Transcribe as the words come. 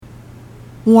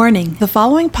Warning, the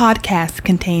following podcast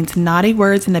contains naughty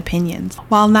words and opinions.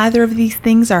 While neither of these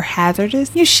things are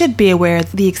hazardous, you should be aware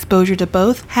that the exposure to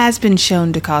both has been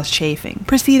shown to cause chafing.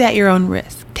 Proceed at your own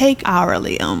risk. Take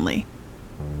hourly only.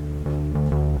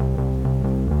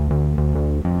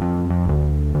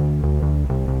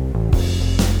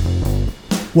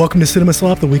 Welcome to Cinema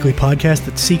Slop, the weekly podcast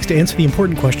that seeks to answer the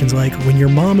important questions like, when your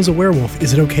mom is a werewolf,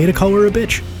 is it okay to call her a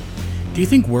bitch? Do you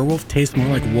think werewolf tastes more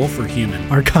like wolf or human?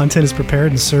 Our content is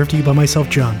prepared and served to you by myself,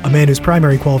 John, a man whose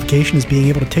primary qualification is being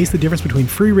able to taste the difference between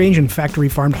free-range and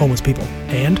factory-farmed homeless people.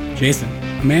 And Jason,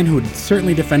 a man who would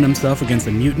certainly defend himself against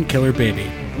a mutant killer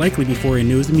baby, likely before he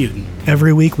knew he was a mutant.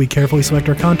 Every week we carefully select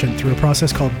our content through a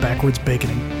process called backwards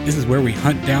baconing. This is where we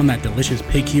hunt down that delicious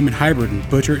pig-human hybrid and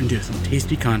butcher it into some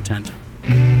tasty content.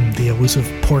 The elusive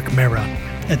pork mera.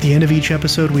 At the end of each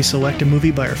episode, we select a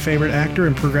movie by our favorite actor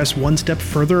and progress one step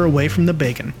further away from the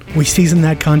bacon. We season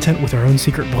that content with our own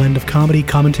secret blend of comedy,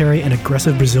 commentary, and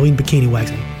aggressive Brazilian bikini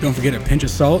waxing. Don't forget a pinch of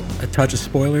salt, a touch of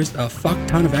spoilers, a fuck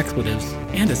ton of expletives,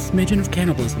 and a smidgen of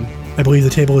cannibalism. I believe the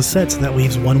table is set, so that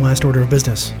leaves one last order of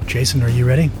business. Jason, are you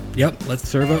ready? Yep, let's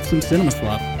serve up some cinema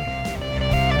slop.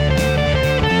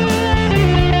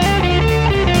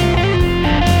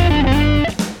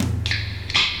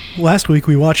 Last week,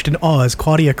 we watched in awe as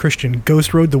Claudia Christian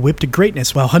ghost rode the whip to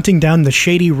greatness while hunting down the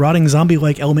shady, rotting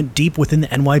zombie-like element deep within the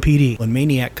NYPD on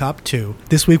Maniac Cop 2.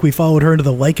 This week, we followed her into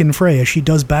the lichen fray as she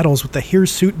does battles with the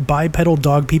hirsute bipedal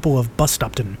dog people of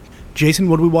Bustopton. Jason,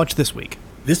 what did we watch this week?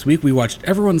 This week we watched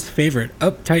everyone's favorite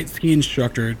uptight ski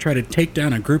instructor try to take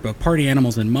down a group of party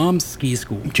animals in Mom's ski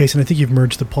school. Jason, I think you've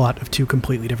merged the plot of two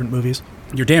completely different movies.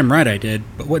 You're damn right I did,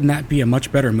 but wouldn't that be a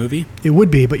much better movie? It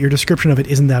would be, but your description of it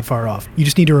isn't that far off. You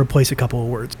just need to replace a couple of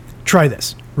words. Try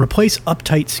this. Replace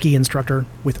uptight ski instructor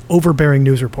with overbearing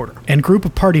news reporter, and group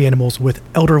of party animals with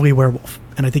elderly werewolf,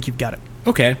 and I think you've got it.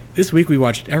 Okay, this week we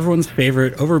watched everyone's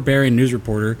favorite overbearing news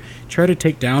reporter try to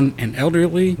take down an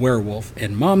elderly werewolf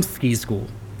in Mom's ski school.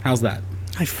 How's that?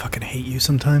 I fucking hate you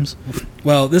sometimes.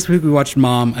 Well, this week we watched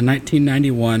Mom, a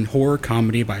 1991 horror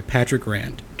comedy by Patrick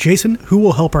Rand. Jason, who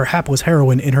will help our hapless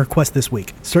heroine in her quest this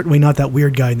week? Certainly not that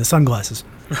weird guy in the sunglasses.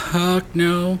 Fuck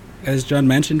no. As John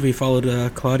mentioned, we followed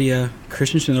Claudia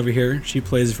Christensen over here. She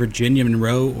plays Virginia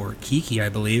Monroe, or Kiki, I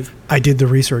believe. I did the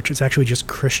research. It's actually just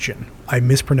Christian. I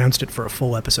mispronounced it for a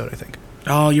full episode, I think.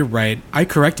 Oh, you're right. I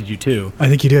corrected you, too. I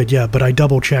think you did, yeah, but I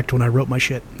double-checked when I wrote my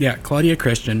shit. Yeah, Claudia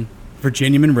Christian.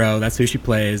 Virginia Monroe, that's who she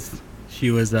plays.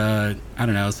 She was,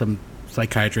 some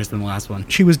psychiatrist in the last one.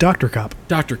 She was Dr. Cop.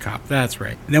 Dr. Cop, that's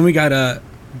right. And then we got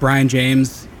Brian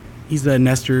James. He's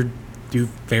Nestor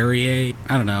Duvalier.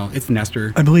 I don't know. It's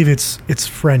Nestor. I believe it's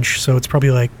French, so it's probably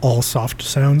like all soft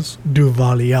sounds.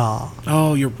 Duvalier.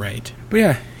 Oh, you're right. But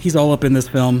yeah, he's all up in this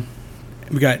film.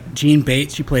 We got Jean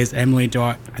Bates. She plays Emily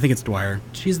Dwyer. I think it's Dwyer.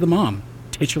 She's the mom.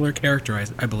 Titular character,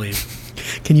 I believe.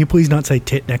 Can you please not say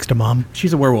tit next to mom?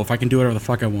 She's a werewolf. I can do whatever the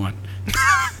fuck I want.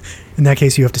 In that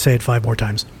case, you have to say it 5 more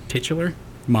times. Titular,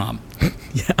 mom.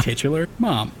 Yeah. Titular,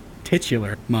 mom.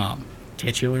 Titular, mom.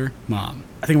 Titular, mom.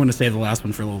 I think I'm going to save the last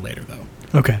one for a little later,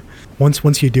 though. Okay.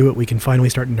 Once you do it, we can finally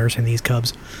start nursing these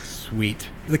cubs. Sweet.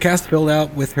 The cast filled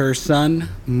out with her son,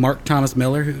 Mark Thomas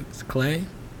Miller, who's Clay,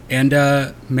 and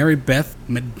Mary Beth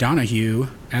McDonough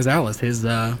as Alice, his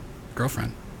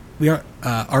girlfriend. We are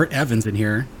Art Evans in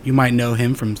here. You might know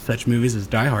him from such movies as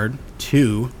Die Hard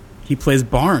 2. He plays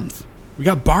Barnes. We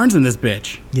got Barnes in this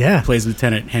bitch. Yeah. He plays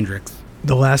Lieutenant Hendricks.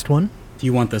 The last one? Do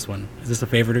you want this one? Is this a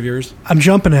favorite of yours? I'm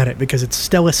jumping at it because it's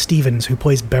Stella Stevens who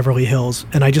plays Beverly Hills,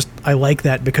 and I like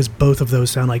that because both of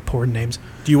those sound like porn names.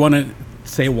 Do you want to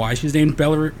say why she's named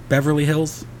Beverly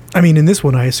Hills? I mean, in this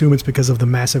one, I assume it's because of the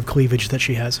massive cleavage that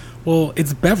she has. Well,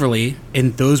 it's Beverly,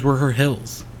 and those were her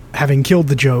hills. Having killed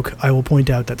the joke, I will point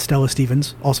out that Stella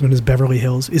Stevens, also known as Beverly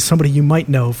Hills, is somebody you might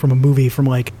know from a movie from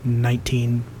like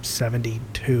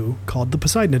 1972 called The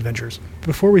Poseidon Adventures.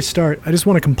 Before we start, I just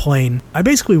want to complain. I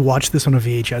basically watched this on a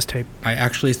VHS tape. I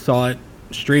actually saw it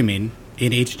streaming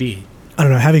in HD. I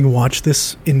don't know, having watched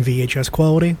this in VHS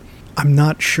quality, I'm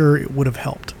not sure it would have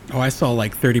helped. Oh, I saw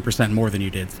like 30% more than you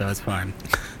did, so it's fine.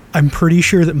 I'm pretty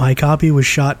sure that my copy was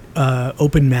shot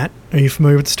open matte. Are you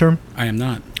familiar with this term? I am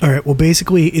not. All right. Well,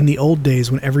 basically, in the old days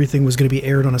when everything was going to be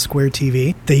aired on a square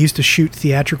TV, they used to shoot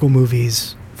theatrical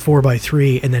movies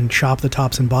 4x3 and then chop the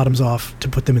tops and bottoms off to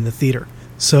put them in the theater.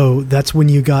 So that's when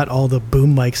you got all the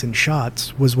boom mics and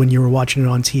shots, was when you were watching it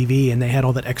on TV and they had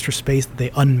all that extra space that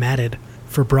they unmatted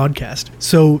for broadcast.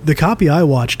 So the copy I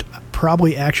watched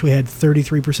probably actually had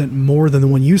 33% more than the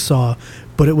one you saw,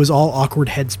 but it was all awkward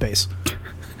headspace.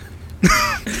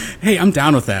 Hey, I'm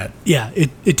down with that. Yeah,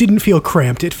 it didn't feel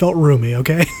cramped. It felt roomy,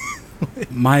 okay?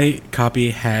 My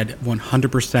copy had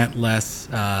 100% less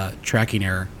tracking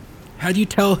error. How do you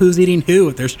tell who's eating who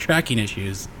if there's tracking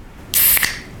issues?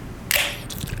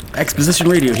 Exposition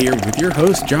Radio here with your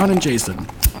hosts, John and Jason.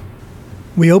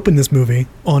 We open this movie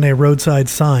on a roadside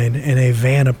sign and a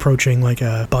van approaching like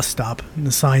a bus stop. And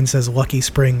the sign says Lucky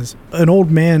Springs. An old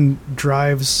man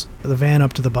drives the van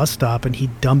up to the bus stop and he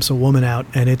dumps a woman out,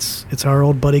 and it's our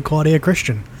old buddy Claudia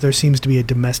Christian. There seems to be a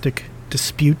domestic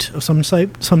dispute of some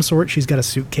sort. She's got a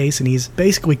suitcase and he's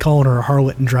basically calling her a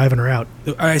harlot and driving her out.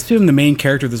 I assume the main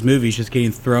character of this movie is just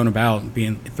getting thrown about,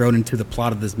 being thrown into the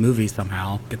plot of this movie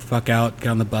somehow. Get the fuck out, get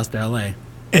on the bus to LA.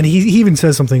 And he even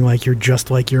says something like, "You're just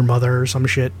like your mother," or some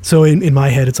shit. So in my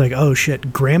head, it's like, oh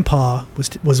shit, Grandpa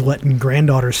was letting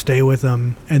granddaughter stay with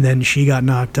him, and then she got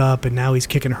knocked up, and now he's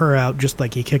kicking her out, just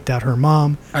like he kicked out her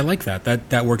mom. I like that.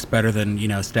 That works better than,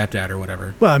 stepdad or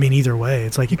whatever. Well, I mean, either way,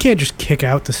 it's like, you can't just kick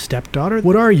out the stepdaughter.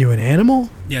 What are you, an animal?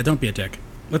 Yeah, don't be a dick.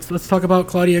 Let's talk about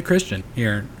Claudia Christian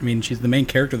here. I mean, she's the main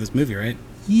character of this movie, right?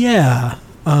 Yeah,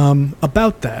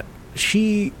 about that.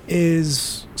 She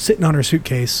is sitting on her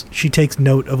suitcase. She takes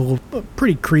note of a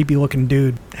pretty creepy looking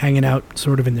dude hanging out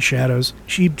sort of in the shadows.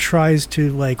 She tries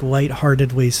to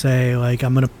lightheartedly say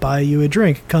I'm gonna buy you a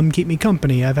drink, come keep me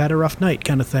company, I've had a rough night,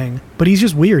 kind of thing. But he's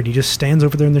just weird. He just stands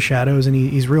over there in the shadows and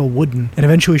he's real wooden. And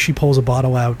eventually she pulls a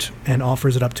bottle out and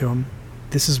offers it up to him.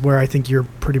 This is where I think your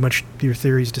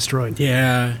theory's destroyed.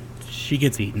 Yeah, she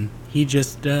gets eaten. He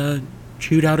just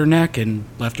chewed out her neck and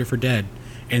left her for dead.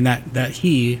 And that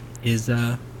he is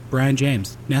Brian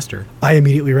James, Nestor. I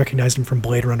immediately recognized him from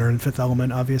Blade Runner and Fifth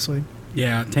Element, obviously.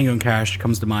 Yeah, Tango and Cash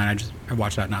comes to mind. I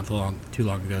watched that not too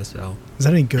long ago. So is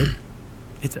that any good?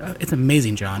 It's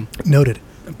amazing, John. Noted.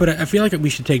 But I feel like we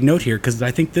should take note here because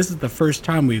I think this is the first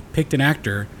time we've picked an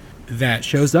actor that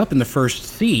shows up in the first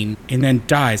scene and then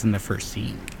dies in the first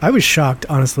scene. I was shocked,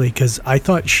 honestly, because I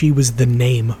thought she was the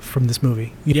name from this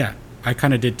movie. Yeah, I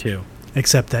kind of did too.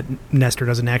 Except that Nestor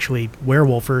doesn't actually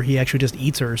werewolf her. He actually just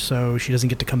eats her, so she doesn't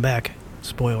get to come back.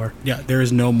 Spoiler. Yeah, there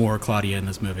is no more Claudia in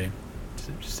this movie.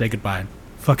 Just say goodbye.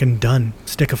 Fucking done.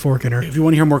 Stick a fork in her. If you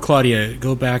want to hear more Claudia,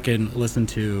 go back and listen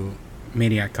to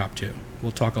Maniac Cop 2.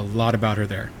 We'll talk a lot about her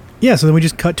there. Yeah, so then we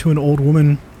just cut to an old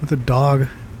woman with a dog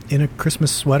in a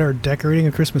Christmas sweater decorating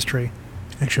a Christmas tree.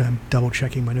 Actually, I'm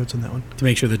double-checking my notes on that one. To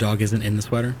make sure the dog isn't in the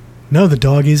sweater? No, the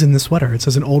dog is in the sweater. It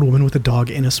says an old woman with a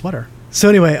dog in a sweater. So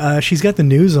anyway, she's got the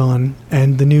news on,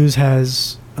 and the news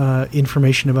has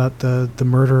information about the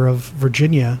murder of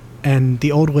Virginia, and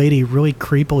the old lady really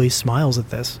creepily smiles at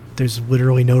this. There's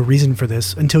literally no reason for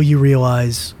this until you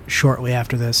realize shortly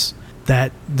after this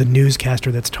that the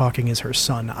newscaster that's talking is her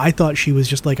son. I thought she was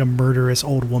just like a murderous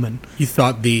old woman. You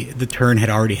thought the turn had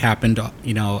already happened,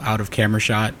 out of camera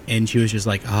shot, and she was just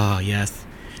like, ah, yes.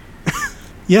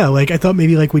 Yeah, I thought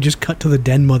maybe we just cut to the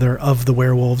den mother of the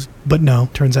werewolves, but no,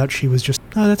 turns out she was just,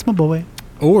 oh, that's my boy.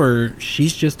 Or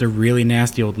she's just a really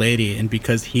nasty old lady, and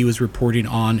because he was reporting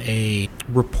on a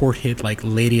reported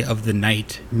Lady of the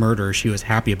Night murder, she was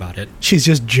happy about it. She's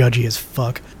just judgy as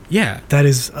fuck. Yeah. That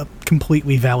is a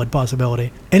completely valid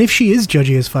possibility. And if she is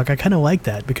judgy as fuck, I kind of like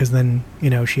that, because then,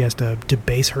 she has to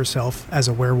debase herself as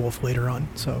a werewolf later on,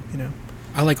 so,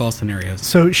 I like all scenarios.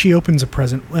 So she opens a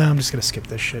present. Well, I'm just going to skip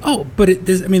this shit. Oh, but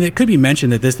it could be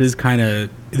mentioned that this is kind of,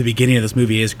 the beginning of this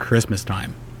movie is Christmas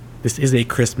time. This is a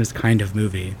Christmas kind of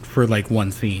movie for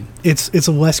one scene. It's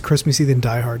less Christmassy than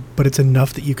Die Hard, but it's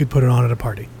enough that you could put it on at a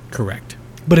party. Correct.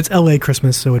 But it's LA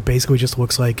Christmas, so it basically just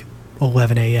looks like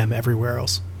 11 a.m. everywhere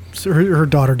else. So her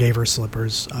daughter gave her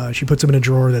slippers. She puts them in a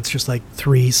drawer that's just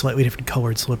 3 slightly different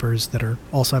colored slippers that are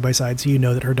all side by side, so you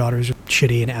know that her daughter's just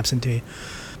shitty and absentee.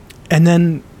 And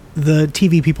then the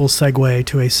TV people segue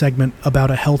to a segment about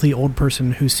a healthy old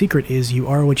person whose secret is you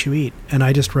are what you eat. And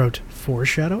I just wrote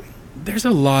foreshadowing. There's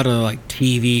a lot of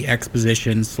TV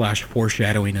exposition /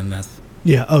 foreshadowing in this.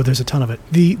 Yeah, there's a ton of it.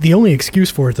 The only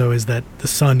excuse for it, though, is that the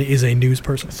son is a news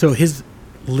person. So his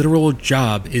literal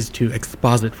job is to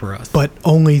exposit for us. But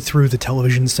only through the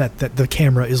television set that the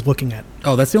camera is looking at.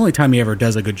 Oh, that's the only time he ever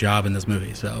does a good job in this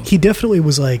movie, so. He definitely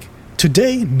was like,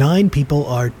 today 9 people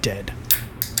are dead.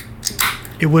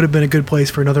 It would have been a good place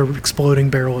for another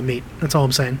exploding barrel of meat. That's all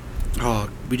I'm saying. Oh,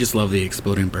 we just love the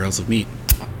exploding barrels of meat.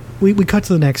 We cut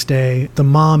to the next day. The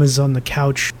mom is on the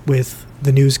couch with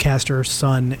the newscaster's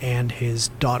son and his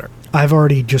daughter. I've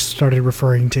already just started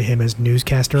referring to him as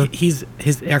newscaster. His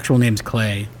actual name's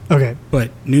Clay. Okay.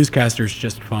 But newscaster's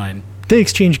just fine. They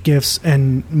exchange gifts,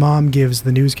 and mom gives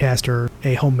the newscaster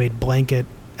a homemade blanket,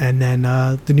 and then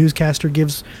the newscaster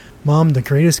gives mom the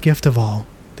greatest gift of all,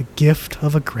 the gift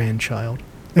of a grandchild.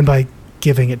 And by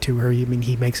giving it to her. I mean,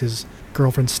 he makes his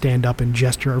girlfriend stand up and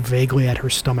gesture vaguely at her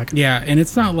stomach. Yeah, and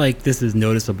it's not like this is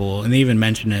noticeable, and they even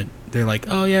mention it. They're like,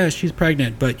 oh yeah, she's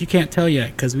pregnant, but you can't tell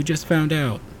yet because we just found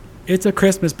out. It's a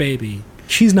Christmas baby.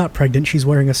 She's not pregnant. She's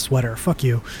wearing a sweater. Fuck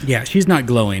you. Yeah, she's not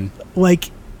glowing.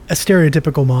 Like a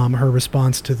stereotypical mom, her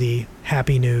response to the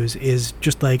happy news is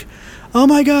just like, oh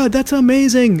my God, that's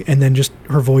amazing. And then just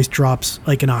her voice drops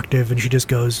like an octave and she just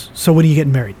goes, so when are you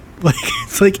getting married? Like,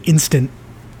 it's like instant.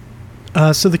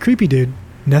 So the creepy dude,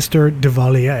 Nestor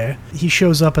Duvalier, he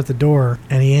shows up at the door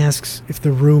and he asks if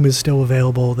the room is still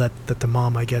available that the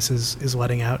mom, I guess, is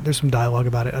letting out. There's some dialogue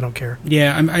about it. I don't care.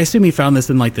 Yeah, I assume he found this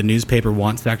in like the newspaper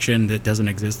want section that doesn't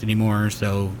exist anymore,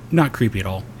 so not creepy at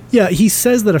all. Yeah, he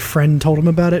says that a friend told him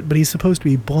about it, but he's supposed to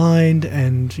be blind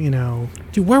and, you know...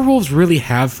 Do werewolves really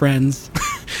have friends?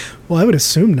 Well, I would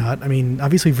assume not. I mean,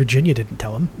 obviously Virginia didn't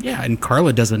tell him. Yeah, and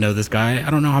Carla doesn't know this guy.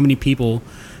 I don't know how many people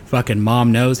fucking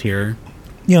Mom knows here.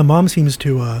 Yeah, Mom seems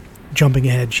to, jumping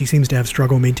ahead, she seems to have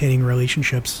struggle maintaining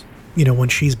relationships, you know, when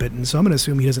she's bitten. So I'm going to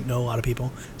assume he doesn't know a lot of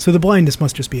people. So the blindness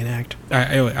must just be an act.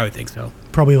 I would think so.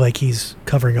 Probably like he's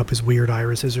covering up his weird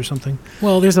irises or something.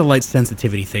 Well, there's a light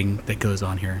sensitivity thing that goes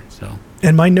on here, so...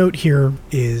 And my note here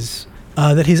is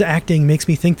that his acting makes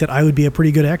me think that I would be a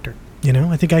pretty good actor. You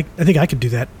know, I think I could do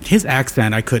that. His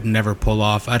accent I could never pull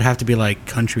off. I'd have to be like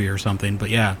country or something, but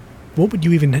yeah. What would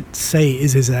you even say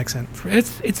is his accent?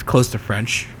 It's close to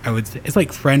French, I would say. It's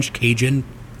like French Cajun.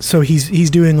 So he's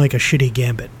doing like a shitty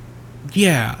Gambit.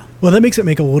 Yeah. Well, that makes it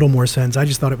make a little more sense. I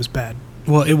just thought it was bad.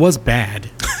 Well, it was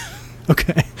bad.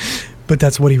 Okay. But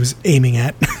that's what he was aiming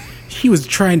at. He was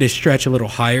trying to stretch a little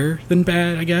higher than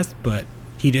bad, I guess, but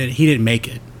he didn't make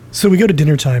it. So we go to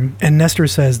dinner time, and Nestor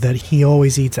says that he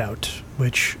always eats out,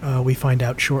 which we find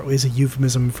out shortly is a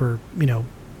euphemism for, you know,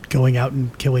 going out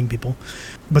and killing people,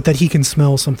 but that he can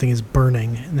smell something is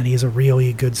burning, and that he has a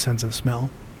really good sense of smell.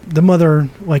 The mother,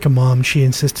 like a mom, she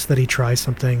insists that he try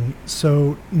something,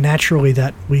 so naturally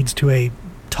that leads to a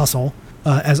tussle,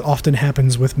 as often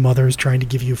happens with mothers trying to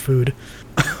give you food.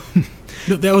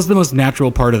 That was the most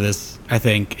natural part of this, I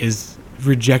think, is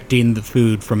rejecting the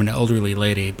food from an elderly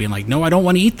lady, being like, no, I don't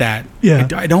want to eat that. Yeah.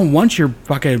 I don't want your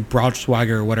fucking Braunschweiger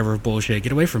or whatever bullshit.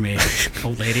 Get away from me,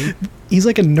 old lady. He's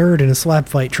like a nerd in a slap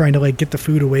fight trying to like get the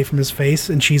food away from his face,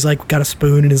 and she's like got a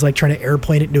spoon and is like trying to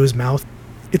airplane it into his mouth.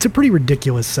 It's a pretty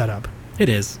ridiculous setup. It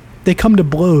is. They come to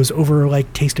blows over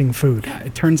like tasting food. Yeah,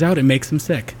 it turns out it makes him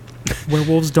sick.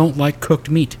 Werewolves don't like cooked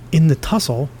meat. In the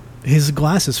tussle, his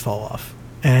glasses fall off,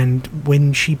 and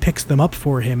when she picks them up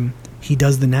for him, he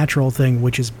does the natural thing,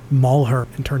 which is maul her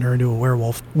and turn her into a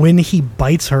werewolf. When he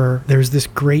bites her, there's this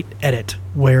great edit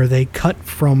where they cut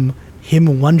from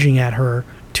him lunging at her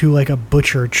to like a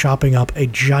butcher chopping up a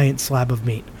giant slab of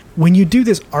meat. When you do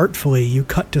this artfully, you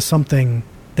cut to something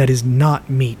that is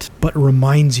not meat, but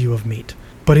reminds you of meat.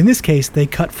 But in this case, they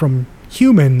cut from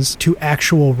humans to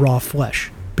actual raw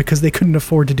flesh, because they couldn't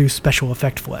afford to do special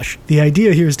effect flesh. The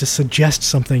idea here is to suggest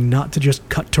something, not to just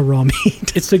cut to raw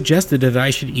meat. It suggested that I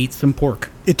should eat some pork.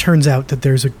 It turns out that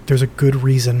there's a good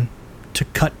reason to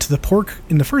cut to the pork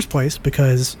in the first place,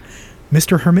 because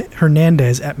Mr.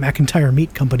 Hernandez at McIntyre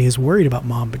Meat Company is worried about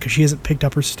Mom because she hasn't picked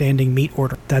up her standing meat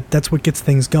order. That's what gets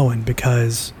things going,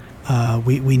 because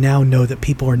we now know that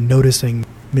people are noticing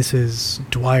Mrs.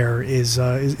 Dwyer is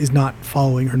not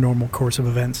following her normal course of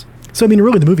events. So, I mean,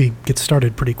 really, the movie gets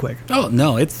started pretty quick. Oh,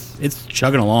 no, it's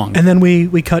chugging along. And then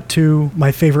we cut to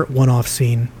my favorite one-off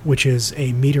scene, which is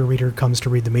a meter reader comes to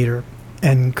read the meter.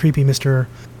 And creepy Mr.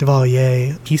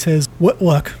 Duvalier, he says, "What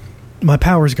luck? My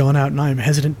power's gone out and I'm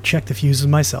hesitant to check the fuses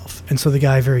myself." And so the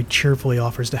guy very cheerfully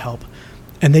offers to help.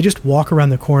 And they just walk around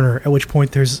the corner, at which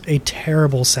point there's a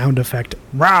terrible sound effect.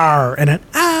 Rawr! And an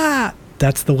ah!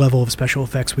 That's the level of special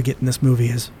effects we get in this movie,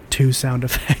 is 2 sound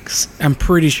effects. I'm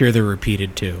pretty sure they're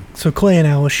repeated, too. So Clay and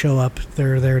Alice show up.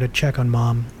 They're there to check on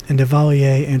Mom. And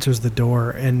Duvalier answers the door,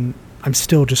 and I'm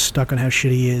still just stuck on how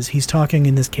shitty he is. He's talking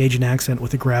in this Cajun accent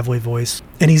with a gravelly voice.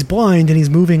 And he's blind, and he's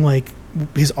moving like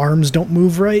his arms don't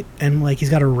move right, and like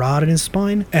he's got a rod in his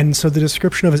spine. And so the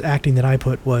description of his acting that I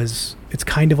put was, it's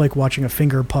kind of like watching a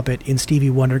finger puppet in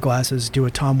Stevie Wonder glasses do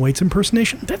a Tom Waits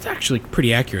impersonation. That's actually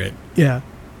pretty accurate. Yeah.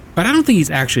 But I don't think he's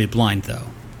actually blind, though.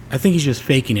 I think he's just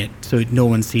faking it so no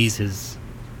one sees his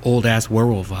old-ass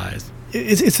werewolf eyes.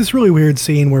 It's this really weird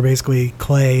scene where basically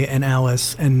Clay and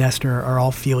Alice and Nestor are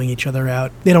all feeling each other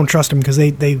out. They don't trust him because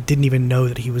they didn't even know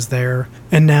that he was there.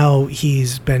 And now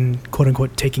he's been,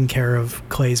 quote-unquote, taking care of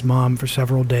Clay's mom for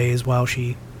several days while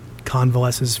she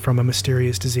convalesces from a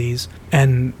mysterious disease.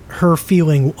 And her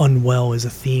feeling unwell is a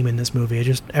theme in this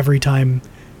movie. Every time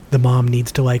the mom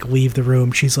needs to, like, leave the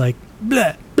room, she's like,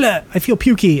 bleh, bleh. blah, I feel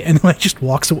pukey, and like just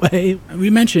walks away. We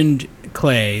mentioned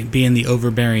Clay being the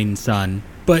overbearing son,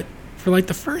 but for like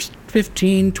the first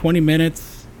 15, 20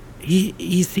 minutes,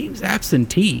 he seems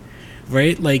absentee,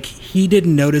 right? Like, he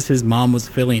didn't notice his mom was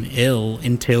feeling ill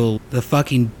until the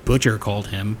fucking butcher called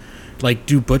him. Like,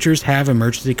 do butchers have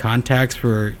emergency contacts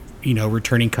for,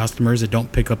 returning customers that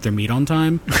don't pick up their meat on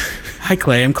time? Hi,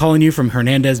 Clay. I'm calling you from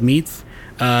Hernandez Meats.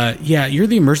 Yeah, you're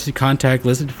the emergency contact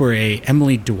listed for a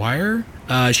Emily Dwyer.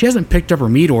 She hasn't picked up her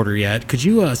meat order yet. Could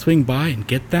you swing by and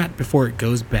get that before it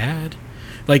goes bad?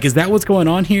 Like, is that what's going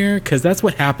on here? Because that's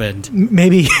what happened.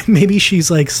 Maybe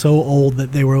she's like so old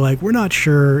that they were like, we're not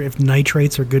sure if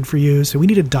nitrates are good for you, so we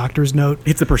need a doctor's note.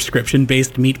 It's a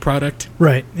prescription-based meat product.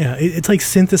 Right. Yeah. It's like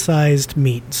synthesized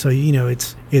meat. So,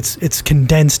 it's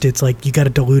condensed. It's like you got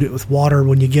to dilute it with water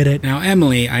when you get it. Now,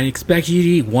 Emily, I expect you to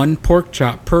eat 1 pork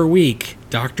chop per week.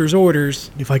 Doctor's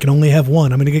orders. If I can only have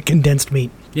one, I'm going to get condensed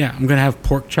meat. Yeah, I'm going to have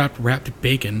pork chop wrapped in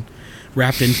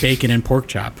bacon and pork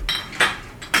chop.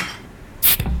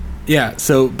 Yeah,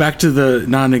 so back to the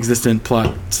non-existent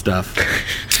plot stuff.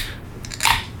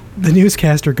 The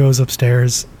newscaster goes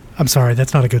upstairs. I'm sorry,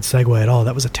 that's not a good segue at all.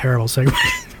 That was a terrible segue.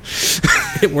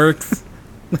 It works.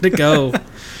 Let it go.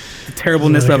 The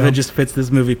terribleness of it just fits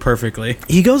this movie perfectly.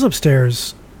 He goes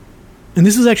upstairs, and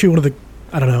this is actually one of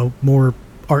the, more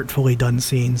artfully done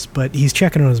scenes, but he's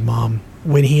checking on his mom.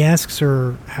 When he asks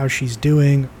her how she's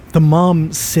doing, the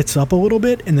mom sits up a little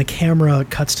bit and the camera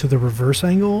cuts to the reverse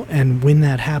angle, and when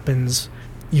that happens,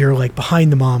 you're like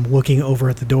behind the mom looking over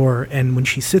at the door, and when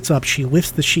she sits up, she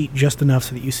lifts the sheet just enough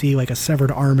so that you see like a severed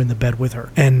arm in the bed with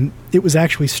her. And it was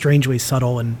actually strangely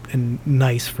subtle and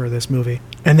nice for this movie.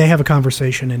 And they have a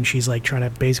conversation, and she's like trying to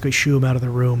basically shoo him out of the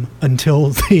room until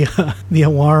the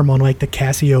alarm on like the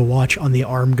Casio watch on the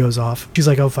arm goes off. She's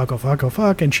like, oh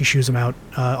fuck, and she shoos him out.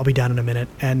 I'll be down in a minute.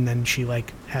 And then she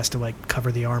like has to like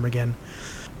cover the arm again.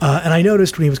 And I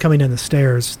noticed when he was coming down the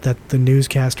stairs that the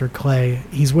newscaster, Clay,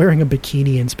 he's wearing a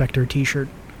Bikini Inspector t-shirt.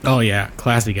 Oh, yeah.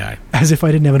 Classy guy. As if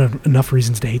I didn't have enough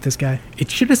reasons to hate this guy. It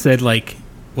should have said, like,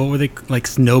 what were they, like,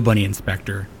 Snow Bunny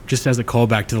Inspector, just as a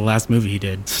callback to the last movie he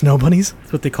did. Snow bunnies?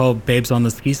 That's what they call babes on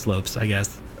the ski slopes, I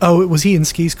guess. Oh, was he in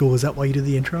ski school? Is that why you did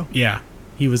the intro? Yeah.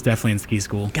 He was definitely in ski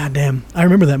school. Goddamn. I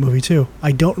remember that movie, too.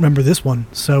 I don't remember this one,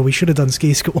 so we should have done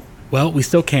ski school. Well, we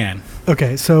still can.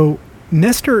 Okay, so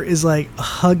Nestor is like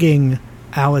hugging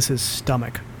Alice's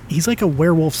stomach. He's like a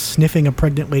werewolf sniffing a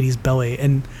pregnant lady's belly.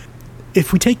 And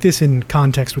if we take this in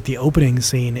context with the opening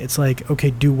scene, it's like,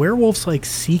 okay, do werewolves like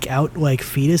seek out like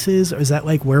fetuses? Or is that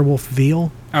like werewolf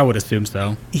veal? I would assume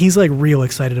so. He's like real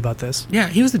excited about this. Yeah,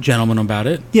 he was a gentleman about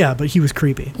it. Yeah, but he was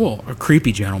creepy. Well, a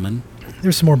creepy gentleman.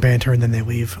 There's some more banter and then they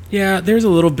leave. Yeah, there's a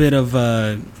little bit of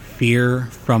fear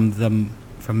from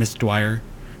Miss Dwyer,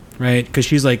 right? Because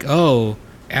she's like, oh,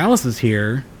 Alice is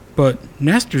here, but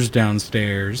Nestor's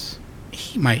downstairs.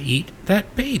 He might eat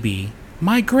that baby.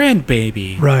 My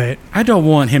grandbaby. Right. I don't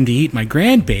want him to eat my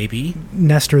grandbaby.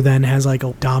 Nestor then has like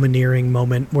a domineering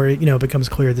moment where, it becomes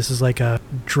clear this is like a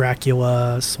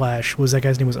Dracula / what was that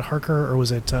guy's name? Was it Harker or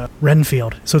was it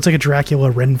Renfield? So it's like a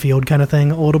Dracula Renfield kind of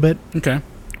thing a little bit. Okay.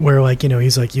 Where like,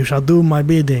 he's like, you shall do my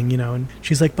bidding, and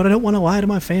she's like, but I don't want to lie to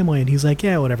my family. And he's like,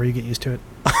 yeah, whatever, you get used to it.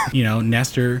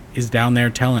 Nestor is down there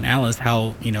telling Alice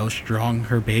how, strong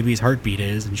her baby's heartbeat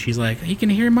is. And she's like, you can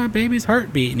hear my baby's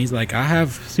heartbeat. And he's like, I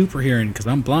have super hearing because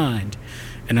I'm blind.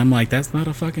 And I'm like, that's not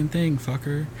a fucking thing,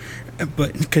 fucker.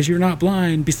 But because you're not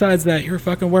blind. Besides that, you're a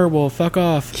fucking werewolf. Fuck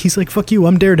off. He's like, fuck you,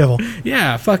 I'm Daredevil.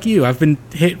 Yeah, fuck you. I've been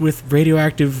hit with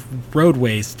radioactive road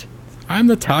waste. I'm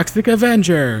the Toxic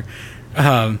Avenger.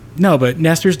 No, but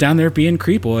Nestor's down there being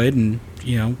creepoid, and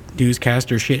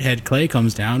newscaster shithead Clay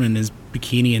comes down in his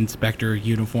Bikini Inspector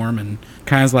uniform and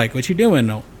kind of like, what you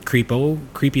doing,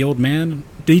 creepy old man?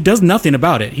 He does nothing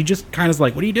about it. He just kind of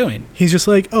like, what are you doing? He's just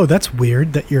like, oh, that's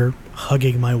weird that you're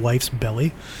hugging my wife's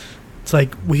belly. It's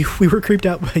like, we were creeped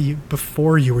out by you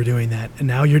before you were doing that, and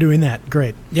now you're doing that.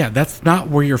 Great. Yeah, that's not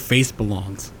where your face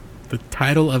belongs. The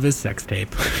title of his sex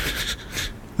tape.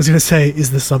 I was going to say,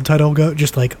 is the subtitle go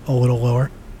just like a little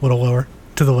lower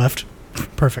to the left?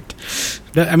 Perfect.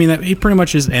 That it pretty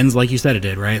much just ends like you said it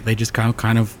did, right? They just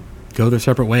kind of go their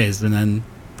separate ways, and then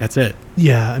that's it.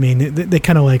 Yeah, they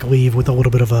kind of like leave with a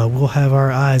little bit of a we'll have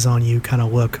our eyes on you kind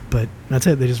of look, but that's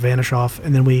it. They just vanish off,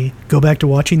 and then we go back to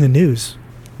watching the news.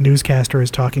 Newscaster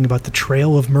is talking about the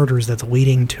trail of murders that's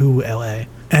leading to LA.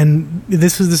 And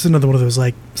this is another one of those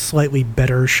like slightly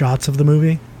better shots of the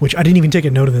movie, which I didn't even take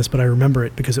a note of this, but I remember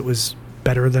it because it was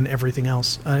better than everything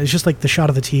else. It's just like the shot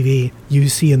of the TV. You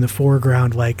see in the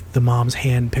foreground, like, the mom's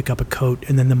hand pick up a coat,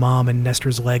 and then the mom and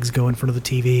Nestor's legs go in front of the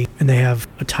TV, and they have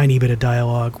a tiny bit of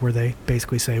dialogue where they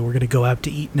basically say, we're going to go out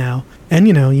to eat now. And,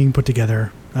 you can put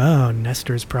together, oh,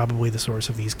 Nestor's probably the source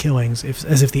of these killings,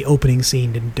 as if the opening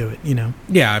scene didn't do it,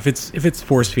 Yeah, if it's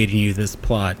force-feeding you this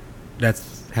plot,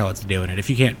 that's how it's doing it. If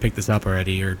you can't pick this up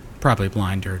already, you're probably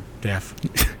blind or deaf.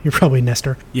 You're probably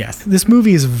Nestor. Yes. This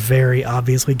movie has very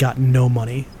obviously got no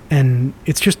money, and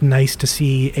it's just nice to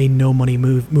see a no-money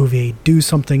movie do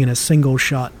something in a single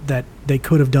shot that they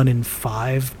could have done in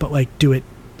 5, but, like, do it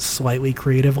slightly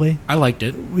creatively. I liked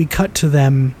it. We cut to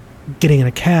them getting in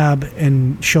a cab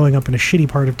and showing up in a shitty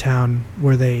part of town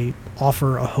where they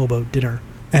offer a hobo dinner.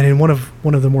 And in one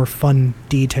of the more fun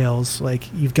details,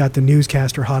 like, you've got the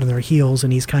newscaster hot on their heels,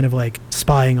 and he's kind of like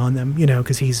spying on them,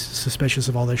 because he's suspicious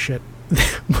of all this shit.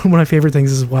 One of my favorite things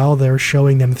is while they're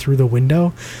showing them through the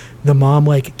window, the mom,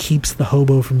 like, keeps the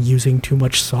hobo from using too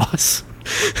much sauce.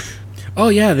 Oh,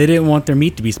 yeah, they didn't want their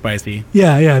meat to be spicy.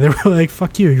 Yeah, they were like,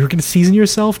 fuck you, you're gonna season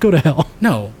yourself? Go to hell.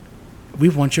 No, we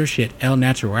want your shit el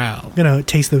natural.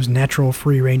 Taste those natural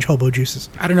free-range hobo juices.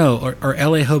 I don't know, are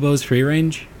LA hobos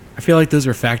free-range? I feel like those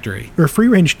are factory. Or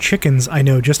free-range chickens, I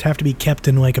know, just have to be kept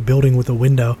in, like, a building with a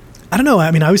window. I don't know.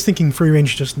 I mean, I was thinking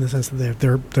free-range just in the sense that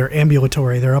they're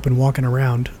ambulatory. They're up and walking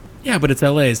around. Yeah, but it's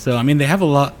LA, so, I mean, they have a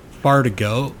lot far to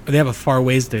go. They have a far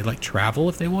ways to, like, travel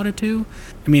if they wanted to.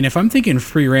 I mean, if I'm thinking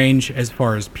free-range as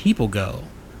far as people go,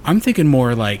 I'm thinking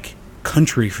more, like,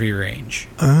 country free-range.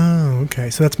 Oh, okay.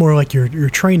 So that's more like your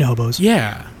train hobos.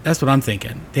 Yeah, that's what I'm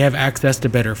thinking. They have access to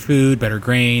better food, better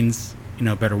grains,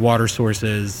 better water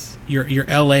sources. Your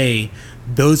LA,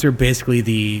 those are basically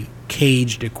the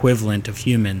caged equivalent of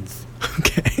humans.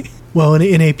 Okay. Well,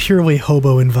 in a purely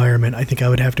hobo environment, I think I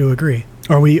would have to agree.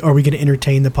 Are we going to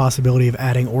entertain the possibility of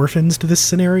adding orphans to this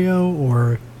scenario, or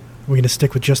are we going to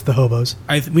stick with just the hobos?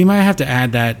 We might have to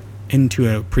add that into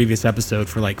a previous episode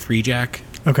for, like, Free Jack.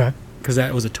 Okay. Because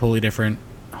that was a totally different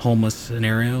homeless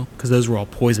scenario, because those were all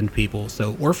poisoned people.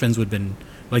 So orphans would have been,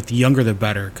 like, the younger the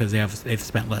better, because they've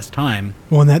spent less time.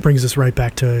 Well, and that brings us right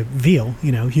back to veal,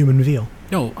 human veal.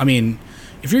 No, I mean,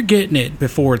 if you're getting it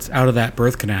before it's out of that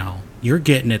birth canal, you're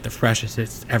getting it the freshest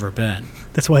it's ever been.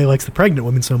 That's why he likes the pregnant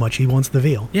women so much. He wants the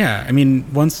veal. Yeah, I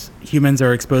mean, once humans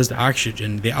are exposed to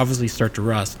oxygen, they obviously start to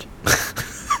rust.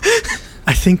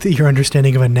 I think that your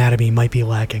understanding of anatomy might be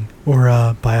lacking,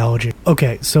 or biology.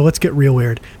 Okay, so let's get real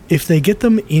weird. If they get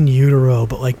them in utero,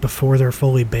 but, like, before they're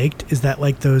fully baked, is that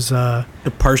like those the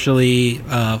partially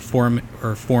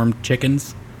formed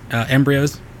chickens,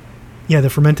 embryos? Yeah, the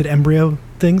fermented embryo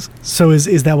things. So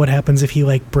is that what happens if he,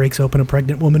 like, breaks open a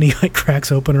pregnant woman? He, like,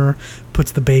 cracks open her,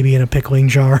 puts the baby in a pickling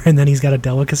jar, and then he's got a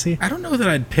delicacy? I don't know that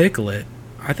I'd pickle it.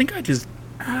 I think I'd just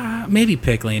maybe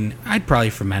pickling. I'd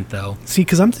probably ferment, though. See,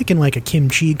 because I'm thinking like a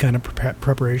kimchi kind of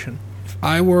preparation. If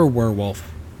I were a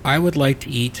werewolf, I would like to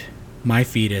eat my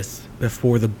fetus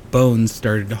before the bones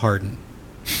started to harden.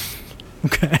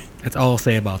 Okay. That's all I'll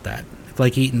say about that. It's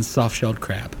like eating soft-shelled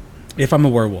crab. If I'm a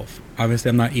werewolf. Obviously,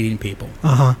 I'm not eating people.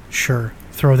 Uh-huh, sure.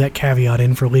 Throw that caveat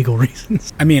in for legal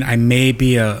reasons. I mean, I may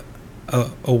be a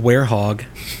werehog.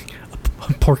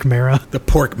 A pork mara. The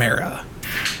pork mara.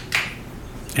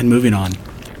 And moving on.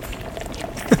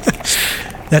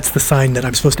 That's the sign that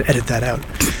I'm supposed to edit that out.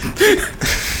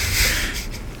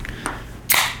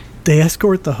 They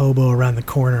escort the hobo around the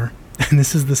corner, and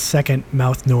this is the second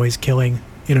mouth noise killing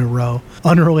in a row.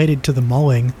 Unrelated to the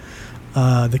mauling,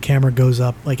 the camera goes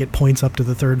up, like it points up to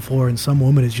the third floor, and some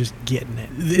woman is just getting it.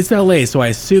 It's LA, so I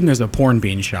assume there's a porn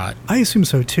being shot. I assume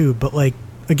so too, but, like,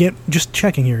 again, just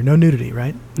checking here, no nudity,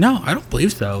 right? No, I don't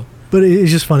believe so. But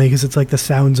it's just funny because it's like the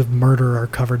sounds of murder are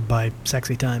covered by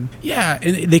sexy time. Yeah,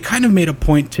 and they kind of made a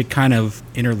point to kind of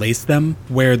interlace them,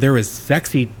 where there was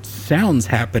sexy sounds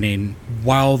happening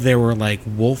while there were, like,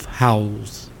 wolf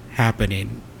howls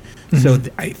happening. Mm-hmm.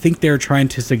 So I think they're trying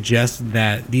to suggest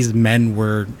that these men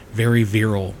were very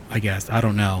virile, I guess. I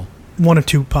don't know. One of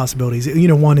two possibilities.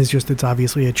 One is just it's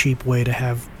obviously a cheap way to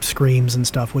have screams and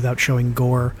stuff without showing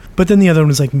gore. But then the other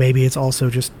one is like maybe it's also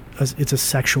just it's a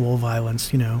sexual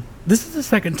violence, This is the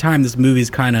second time this movie's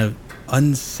kind of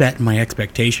unset my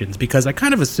expectations, because I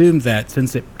kind of assumed that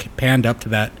since it panned up to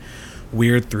that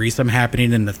weird threesome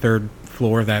happening in the third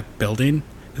floor of that building,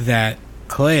 that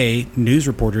Clay, news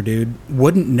reporter dude,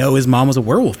 wouldn't know his mom was a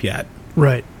werewolf yet.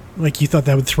 Right. Like you thought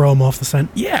that would throw him off the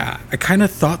scent? Yeah, I kind of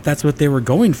thought that's what they were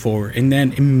going for. And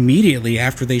then immediately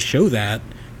after they show that,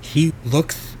 he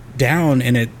looks down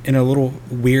in a little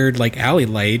weird, like, alley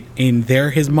light, and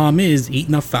there his mom is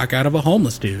eating the fuck out of a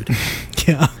homeless dude.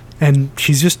 Yeah. And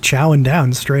she's just chowing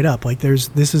down straight up. Like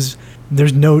this is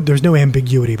There's no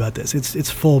ambiguity about this. It's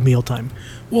full mealtime.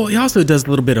 Well, he also does a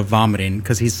little bit of vomiting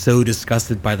because he's so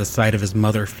disgusted by the sight of his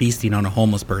mother feasting on a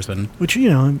homeless person. Which, you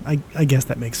know, I guess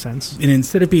that makes sense. And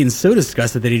instead of being so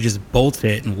disgusted that he just bolts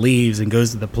it and leaves and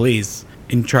goes to the police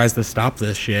and tries to stop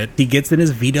this shit, he gets in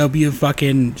his VW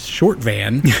fucking short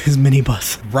van. His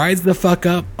minibus. Rides the fuck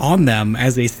up on them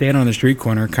as they stand on the street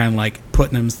corner, kind of like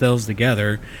putting themselves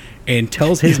together, and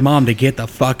tells his mom to get the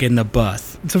fuck in the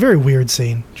bus. It's a very weird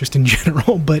scene, just in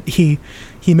general, but he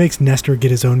makes Nestor get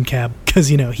his own cab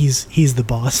because, you know, he's the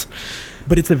boss.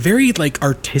 But it's a very, like,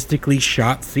 artistically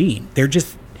shot scene. They're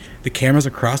just, the camera's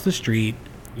across the street,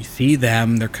 you see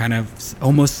them, they're kind of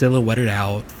almost silhouetted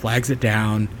out, flags it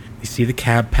down, you see the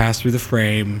cab pass through the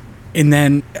frame, and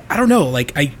then, I don't know,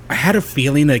 like, I had a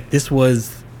feeling like this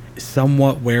was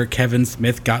somewhat where Kevin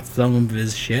Smith got some of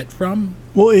his shit from.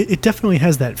 Well, it definitely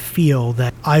has that feel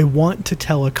that I want to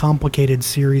tell a complicated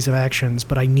series of actions,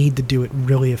 but I need to do it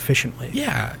really efficiently.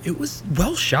 Yeah, it was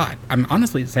well shot. I'm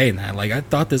honestly saying that. Like, I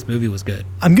thought this movie was good.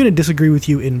 I'm going to disagree with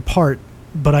you in part,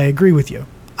 but I agree with you.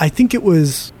 I think it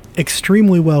was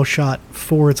extremely well shot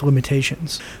for its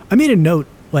limitations. I made a note,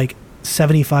 like,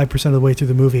 75% of the way through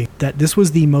the movie, that this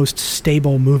was the most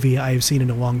stable movie I have seen in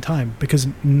a long time, because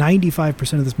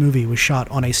 95% of this movie was shot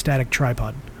on a static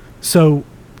tripod. So,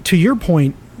 to your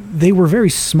point, they were very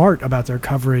smart about their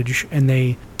coverage, and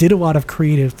they did a lot of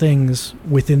creative things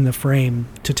within the frame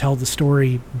to tell the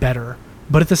story better.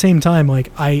 But at the same time,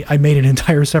 like, I made an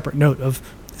entire separate note of,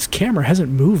 this camera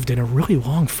hasn't moved in a really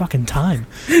long fucking time.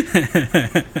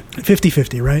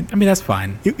 50-50, right? I mean, that's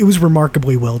fine. It was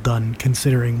remarkably well done,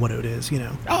 considering what it is, you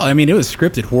know. Oh, I mean, it was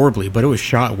scripted horribly, but it was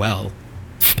shot well.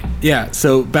 Yeah,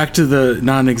 so back to the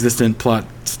non-existent plot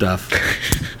stuff.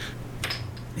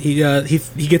 He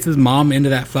gets his mom into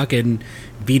that fucking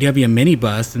VW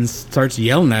minibus and starts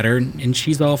yelling at her, and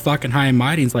she's all fucking high and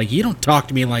mighty. He's like, you don't talk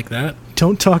to me like that.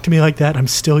 Don't talk to me like that. I'm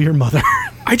still your mother.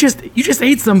 You just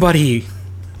ate somebody.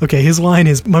 Okay, his line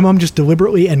is, my mom just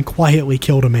deliberately and quietly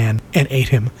killed a man and ate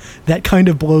him. That kind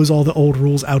of blows all the old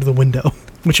rules out of the window.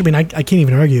 Which, I mean, I can't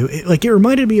even argue. It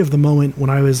reminded me of the moment when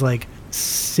I was, like,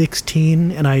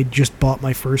 16 and I just bought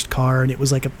my first car, and it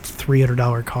was like a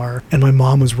 $300 car, and my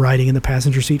mom was riding in the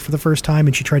passenger seat for the first time,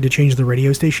 and she tried to change the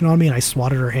radio station on me, and I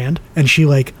swatted her hand, and she,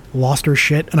 like, lost her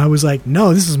shit, and I was like,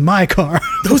 no, this is my car.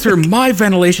 Those are my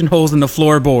ventilation holes in the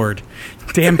floorboard.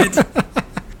 Damn it.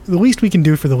 The least we can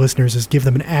do for the listeners is give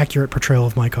them an accurate portrayal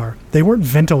of my car. They weren't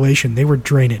ventilation, they were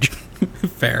drainage.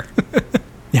 Fair.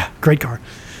 Yeah, great car.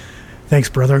 Thanks,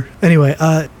 brother. Anyway,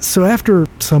 so after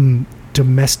some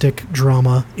domestic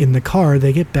drama in the car,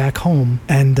 they get back home,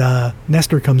 and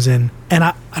Nestor comes in, and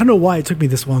I don't know why it took me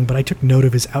this long, but I took note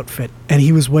of his outfit, and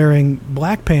he was wearing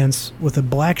black pants with a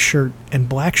black shirt and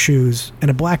black shoes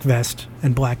and a black vest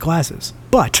and black glasses.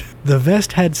 But the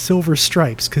vest had silver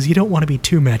stripes, because you don't want to be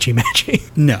too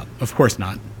matchy-matchy. No, of course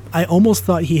not. I almost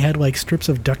thought he had, like, strips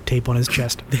of duct tape on his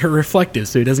chest. They're reflective,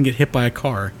 so he doesn't get hit by a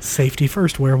car. Safety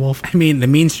first, werewolf. I mean, the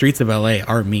mean streets of LA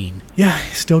are mean. Yeah,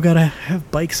 still gotta have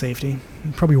bike safety.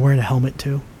 Probably wearing a helmet,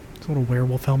 too. It's a little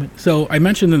werewolf helmet. So, I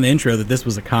mentioned in the intro that this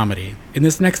was a comedy. And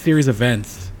this next series of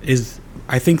events is,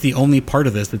 I think, the only part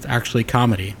of this that's actually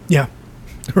comedy. Yeah.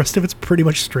 The rest of it's pretty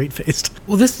much straight-faced.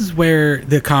 Well, this is where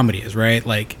the comedy is, right?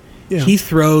 Like, yeah. He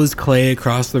throws Clay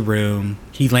across the room.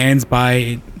 He lands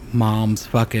by mom's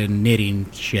fucking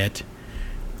knitting shit.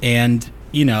 And,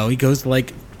 you know, he goes to,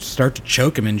 like, start to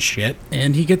choke him and shit.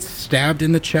 And he gets stabbed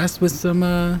in the chest with some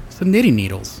knitting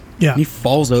needles. Yeah. And he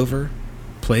falls over,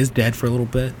 plays dead for a little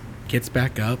bit, gets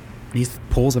back up, and he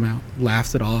pulls him out,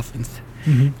 laughs it off. And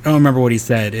I don't remember what he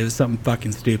said. It was something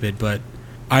fucking stupid, but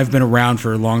I've been around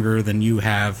for longer than you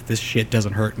have. This shit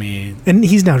doesn't hurt me. And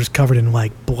he's now just covered in,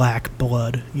 like, black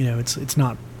blood. You know, it's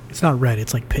not red.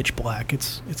 It's like pitch black.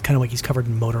 It's kind of like he's covered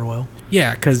in motor oil.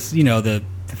 Yeah, because, you know, the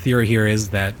theory here is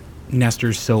that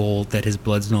Nestor's so old that his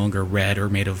blood's no longer red or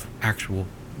made of actual,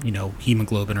 you know,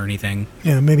 hemoglobin or anything.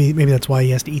 Yeah, maybe that's why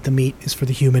he has to eat the meat, is for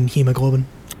the human hemoglobin.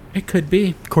 It could be.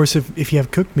 Of course, if you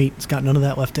have cooked meat, it's got none of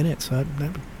that left in it, so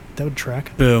that would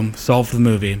track. Boom. Solved the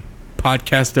movie.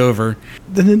 Podcast over.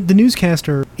 The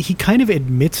newscaster, he kind of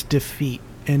admits defeat,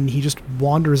 and he just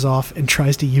wanders off and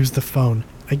tries to use the phone.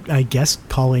 I guess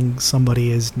calling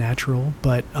somebody is natural,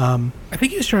 but I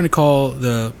think he was trying to call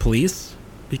the police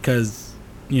because,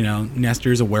 you know,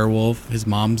 Nestor's a werewolf. His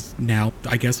mom's now,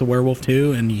 I guess, a werewolf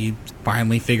too, and he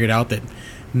finally figured out that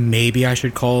maybe I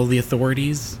should call the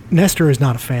authorities. Nestor is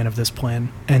not a fan of this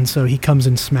plan, and so he comes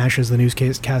and smashes the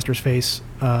newscaster's face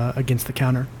against the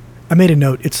counter. I made a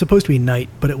note. It's supposed to be night,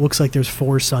 but it looks like there's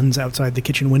 4 suns outside the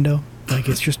kitchen window. Like,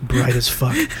 it's just bright as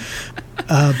fuck.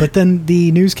 But then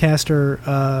the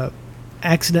newscaster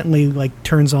accidentally like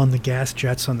turns on the gas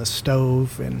jets on the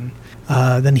stove, and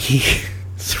then he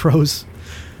throws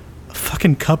a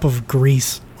fucking cup of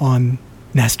grease on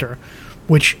Nestor,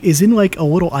 which is in like a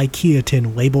little IKEA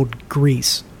tin labeled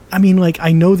grease. I mean, like,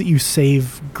 I know that you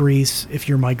save grease if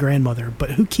you're my grandmother,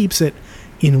 but who keeps it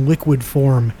in liquid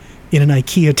form in an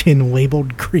IKEA tin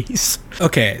labeled grease?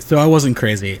 Okay, so I wasn't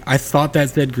crazy. I thought that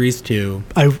said grease too.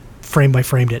 I frame by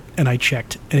framed it, and I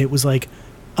checked, and it was like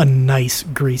a nice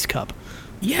grease cup.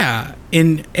 Yeah,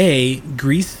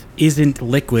 grease isn't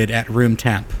liquid at room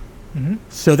temp. Mm-hmm.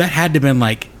 So that had to have been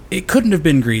like, it couldn't have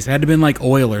been grease. It had to have been like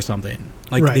oil or something.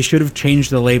 Like, Right. They should have changed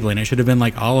the labeling. It should have been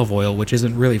like olive oil, which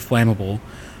isn't really flammable.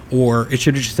 Or it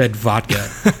should have just said vodka.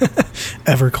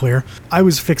 Everclear. I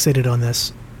was fixated on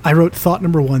this. I wrote thought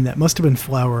number 1, that must have been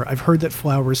flour. I've heard that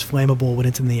flour is flammable when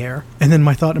it's in the air. And then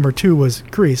my thought number 2 was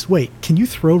grease. Wait, can you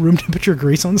throw room temperature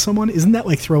grease on someone? Isn't that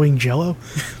like throwing Jell-O?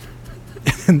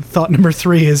 And thought number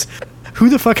 3 is, who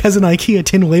the fuck has an IKEA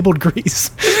tin labeled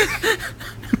grease?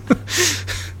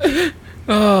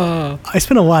 I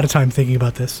spent a lot of time thinking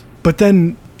about this. But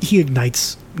then he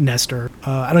ignites Nestor.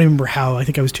 I don't even remember how. I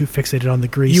think I was too fixated on the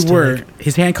grease. You were.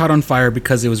 His hand caught on fire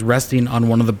because it was resting on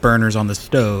one of the burners on the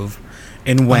stove.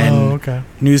 And when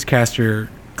newscaster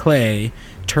Clay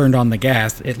turned on the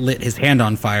gas, it lit his hand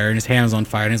on fire, and his hand was on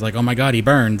fire, and he's like, oh my God, he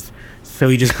burns. So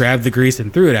he just grabbed the grease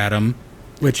and threw it at him,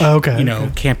 which,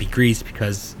 can't be grease,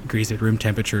 because grease at room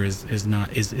temperature is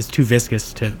too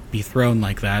viscous to be thrown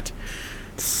like that.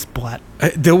 Splat.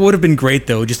 That would have been great,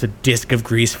 though, just a disc of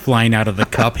grease flying out of the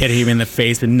cup, hitting him in the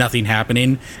face and nothing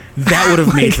happening. That would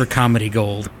have made for comedy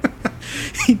gold.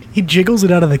 He jiggles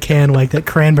it out of the can like that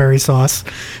cranberry sauce,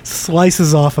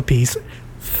 slices off a piece,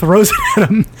 throws it at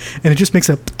him, and it just makes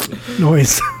a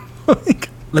noise.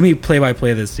 Let me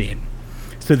play-by-play this scene.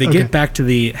 So they get back to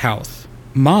the house.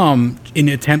 Mom, in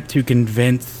an attempt to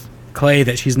convince Clay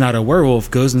that she's not a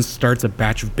werewolf, goes and starts a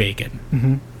batch of bacon.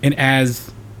 Mm-hmm. And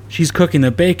as she's cooking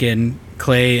the bacon,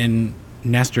 Clay and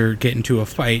Nestor get into a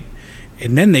fight,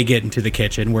 and then they get into the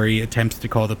kitchen where he attempts to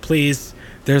call the police.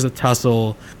 There's a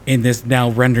tussle in this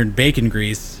now rendered bacon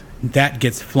grease that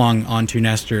gets flung onto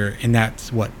Nestor, and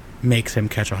that's what makes him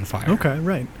catch on fire. Okay,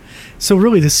 right. So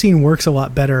really the scene works a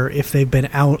lot better if they've been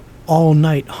out all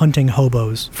night hunting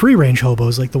hobos, free-range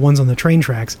hobos like the ones on the train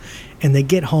tracks, and they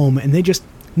get home and they just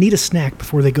need a snack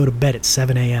before they go to bed at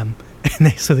 7 a.m.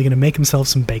 So they're going to make themselves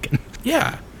some bacon.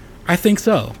 Yeah, I think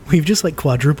so. We've just like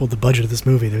quadrupled the budget of this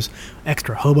movie. There's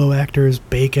extra hobo actors,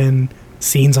 bacon,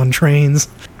 scenes on trains.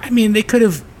 I mean, they could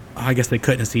have... I guess they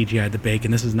couldn't have CGI'd the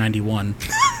bacon. This is 91.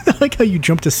 I like how you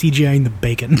jumped to CGIing the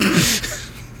bacon.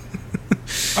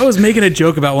 I was making a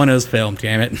joke about when it was filmed,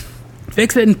 damn it.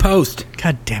 Fix it in post.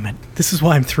 God damn it. This is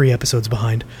why I'm 3 episodes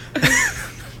behind.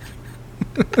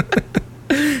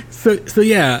 So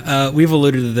yeah, we've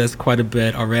alluded to this quite a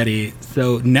bit already.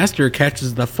 So Nestor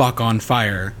catches the fuck on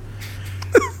fire.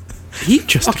 He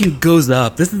just fucking goes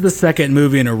up. This is the second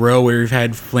movie in a row where we've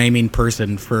had flaming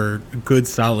person for a good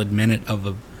solid minute of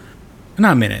a...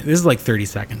 Not a minute. This is like 30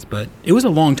 seconds, but it was a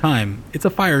long time. It's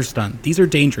a fire stunt. These are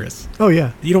dangerous. Oh,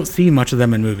 yeah. You don't see much of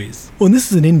them in movies. Well, and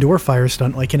this is an indoor fire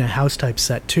stunt, like in a house-type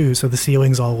set, too, so the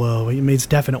ceiling's all low. I mean, it's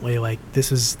definitely, like,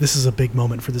 this is a big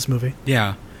moment for this movie.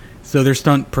 Yeah. So their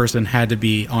stunt person had to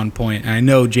be on point. And I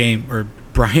know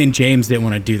Brian James didn't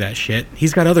want to do that shit.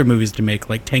 He's got other movies to make,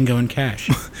 like Tango and Cash.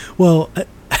 Well,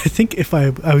 I think if I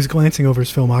was glancing over his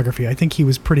filmography, I think he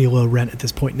was pretty low rent at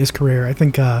this point in his career. I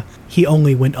think he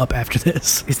only went up after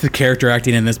this. It's the character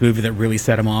acting in this movie that really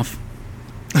set him off.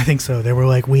 I think so. They were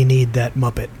like, we need that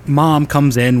Muppet. Mom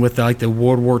comes in with like the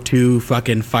World War II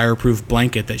fucking fireproof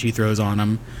blanket that she throws on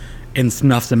him and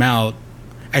snuffs him out.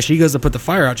 As she goes to put the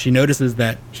fire out, she notices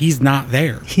that he's not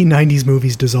there. He 90s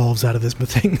movies dissolves out of this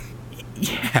thing.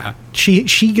 Yeah.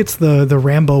 She gets the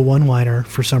Rambo one-liner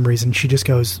for some reason. She just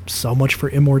goes, so much for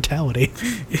immortality.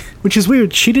 Which is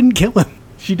weird. She didn't kill him.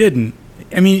 She didn't.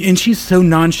 I mean, and she's so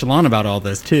nonchalant about all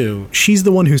this, too. She's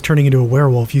the one who's turning into a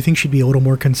werewolf. You think she'd be a little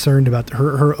more concerned about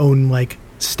her own, like,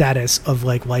 status of,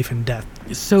 like, life and death.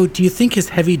 So do you think his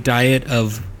heavy diet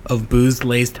of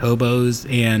booze-laced hobos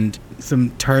and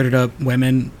some tarted up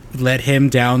women led him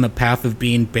down the path of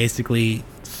being basically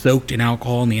soaked in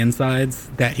alcohol on the insides,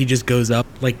 that he just goes up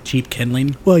like cheap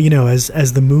kindling? Well, you know,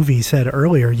 as the movie said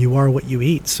earlier, you are what you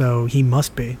eat, so he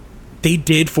must be. They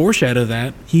did foreshadow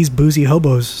that. He's boozy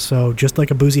hobos, so just like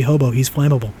a boozy hobo, he's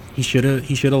flammable. He should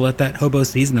have let that hobo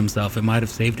season himself. It might have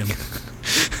saved him.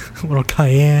 A little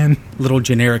cayenne. Little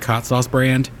generic hot sauce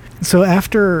brand. So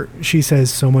after she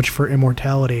says so much for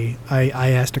immortality, I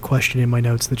asked a question in my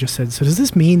notes that just said, so does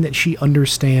this mean that she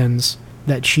understands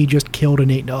that she just killed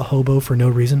and ate a hobo for no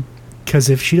reason? Because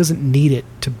if she doesn't need it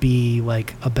to be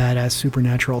like a badass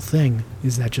supernatural thing,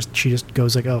 is that just she just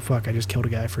goes like, oh fuck, I just killed a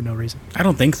guy for no reason? I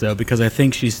don't think so, because I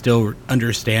think she still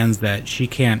understands that she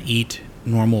can't eat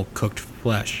normal cooked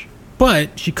flesh.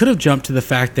 But she could have jumped to the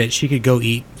fact that she could go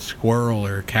eat squirrel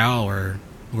or cow or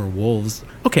wolves.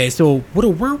 Okay, so would a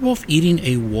werewolf eating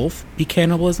a wolf be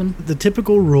cannibalism? The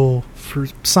typical rule for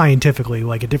scientifically,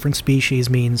 like a different species,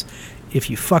 means if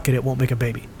you fuck it, it won't make a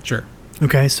baby. Sure.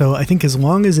 Okay, so I think as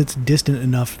long as it's distant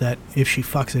enough that if she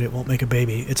fucks it, it won't make a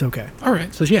baby, it's okay. All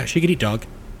right, so yeah, she could eat dog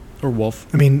or wolf.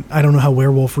 I mean, I don't know how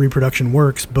werewolf reproduction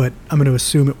works, but I'm going to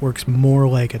assume it works more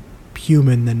like a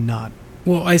human than not.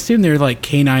 Well, I assume they're like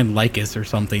canine lycus or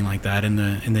something like that in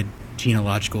the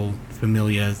genealogical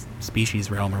familia species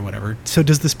realm or whatever. So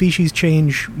does the species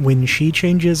change when she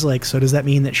changes? Like, so does that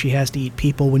mean that she has to eat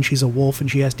people when she's a wolf and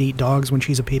she has to eat dogs when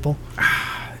she's a people?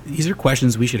 These are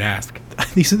questions we should ask.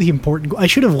 These are the important... I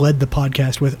should have led the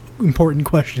podcast with important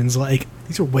questions. Like,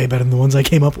 these are way better than the ones I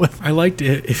came up with. I liked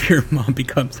it if your mom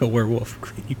becomes a werewolf.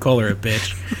 You call her a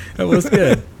bitch. That was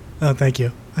good. Oh, thank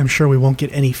you. I'm sure we won't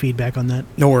get any feedback on that.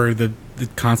 Or the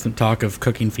constant talk of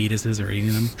cooking fetuses or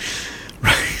eating them.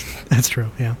 Right. That's true,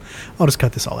 yeah. I'll just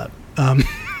cut this all out.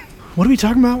 What are we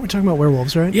talking about? We're talking about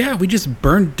werewolves, right? Yeah, we just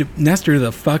burned Nestor to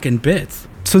the fucking bits.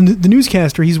 So the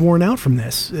newscaster, he's worn out from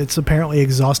this. It's apparently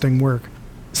exhausting work.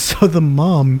 So the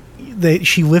mom,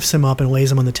 she lifts him up and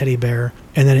lays him on the teddy bear,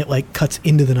 and then it like cuts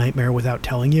into the nightmare without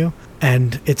telling you.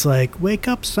 And it's like, wake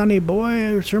up, sonny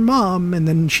boy, it's your mom. And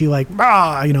then she like,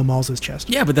 mauls his chest.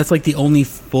 Yeah, but that's like the only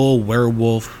full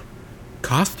werewolf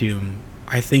costume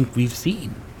I think we've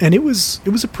seen. And it was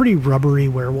a pretty rubbery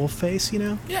werewolf face, you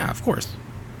know? Yeah, of course.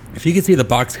 If you could see the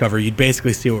box cover, you'd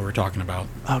basically see what we're talking about.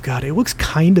 Oh, God, it looks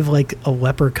kind of like a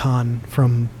leprechaun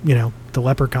from, the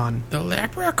Leprechaun. The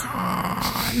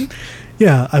Leprechaun!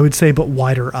 Yeah, I would say, but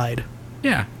wider-eyed.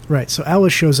 Yeah. Right, so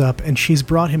Alice shows up, and she's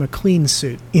brought him a clean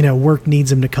suit. Work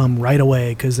needs him to come right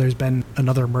away, because there's been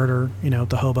another murder,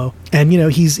 the hobo. And,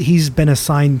 he's been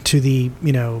assigned to the,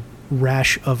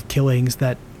 rash of killings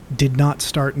that did not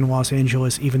start in Los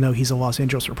Angeles, even though he's a Los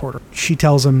Angeles reporter. She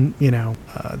tells him,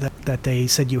 that they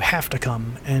said you have to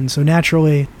come. And so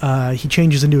naturally, he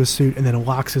changes into a suit and then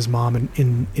locks his mom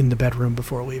in the bedroom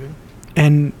before leaving.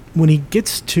 And when he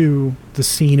gets to the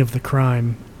scene of the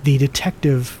crime, the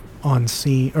detective on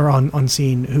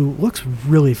scene, who looks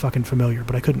really fucking familiar,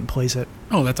 but I couldn't place it.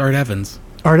 Oh, that's Art Evans.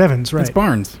 Art Evans, right. It's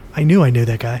Barnes. I knew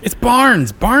that guy. It's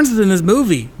Barnes. Barnes is in this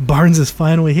movie. Barnes is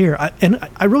finally here.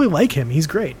 I really like him. He's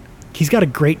great. He's got a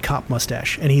great cop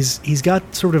mustache, and he's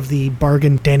got sort of the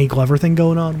bargain Danny Glover thing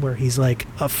going on, where he's like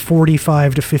a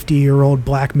 45 to 50-year-old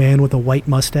black man with a white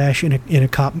mustache in a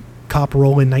cop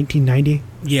role in 1990.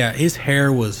 Yeah, his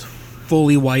hair was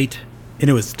fully white,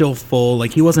 and it was still full.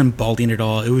 Like, he wasn't balding at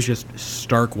all. It was just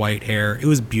stark white hair. It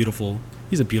was beautiful.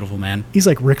 He's a beautiful man. He's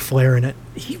like Ric Flair in it.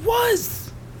 He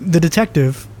was. The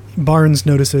detective, Barnes,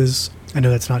 notices... I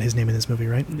know that's not his name in this movie,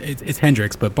 right? It's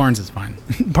Hendricks, but Barnes is fine.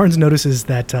 Barnes notices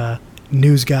that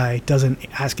news guy doesn't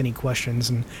ask any questions,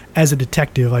 and as a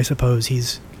detective, I suppose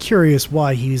he's curious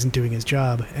why he isn't doing his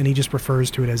job, and he just refers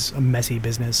to it as a messy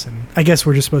business, and I guess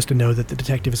we're just supposed to know that the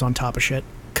detective is on top of shit.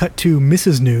 Cut to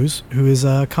Mrs. News, who is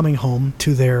coming home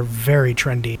to their very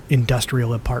trendy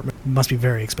industrial apartment. Must be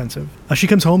very expensive. She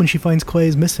comes home and she finds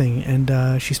Clay's missing,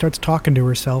 and she starts talking to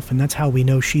herself, and that's how we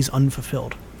know she's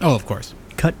unfulfilled. Oh, of course.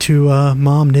 Cut to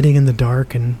Mom knitting in the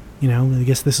dark, and, I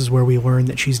guess this is where we learn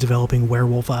that she's developing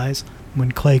werewolf eyes.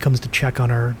 When Clay comes to check on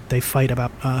her, they fight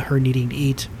about her needing to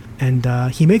eat, and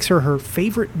he makes her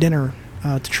favorite dinner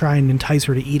to try and entice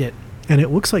her to eat it. And it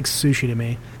looks like sushi to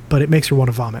me, but it makes her want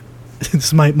to vomit. This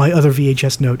is my other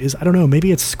VHS note is, I don't know,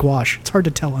 maybe it's squash. It's hard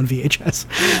to tell on VHS.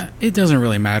 Yeah, it doesn't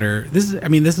really matter. This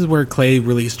is where Clay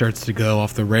really starts to go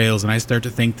off the rails, and I start to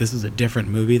think this is a different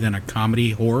movie than a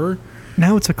comedy horror.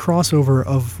 Now it's a crossover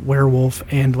of werewolf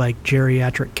and, like,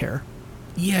 geriatric care.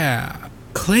 Yeah.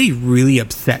 Clay really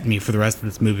upset me for the rest of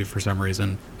this movie for some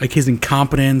reason. Like, his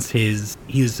incompetence, he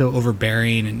was so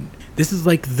overbearing, and this is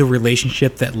like the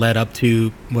relationship that led up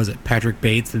to, was it Patrick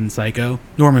Bates in Psycho?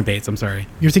 Norman Bates, I'm sorry.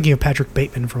 You're thinking of Patrick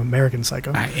Bateman from American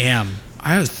Psycho. I am.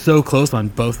 I was so close on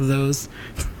both of those.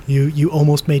 You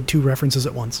almost made two references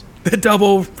at once. The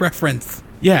double reference.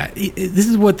 Yeah, this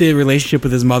is what the relationship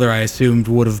with his mother, I assumed,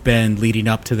 would have been leading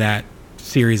up to that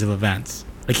series of events.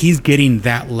 Like, he's getting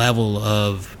that level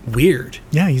of weird.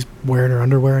 Yeah, he's wearing her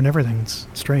underwear and everything. It's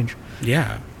strange.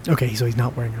 Yeah. Okay, so he's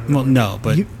not wearing her underwear. Well, no,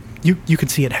 but... You could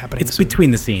see it happening. It's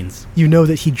between the scenes. You know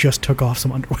that he just took off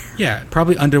some underwear. Yeah,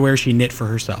 probably underwear she knit for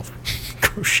herself.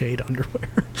 Crocheted underwear.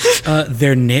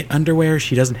 They're knit underwear.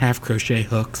 She doesn't have crochet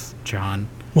hooks, John.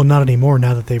 Well, not anymore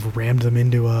now that they've rammed them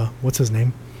into, what's his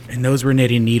name? And those were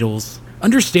knitting needles.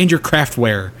 Understand your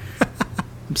craftware.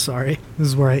 I'm sorry. This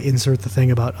is where I insert the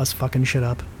thing about us fucking shit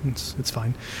up. It's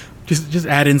fine. Just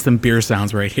add in some beer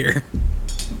sounds right here.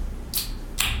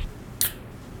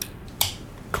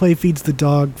 Clay feeds the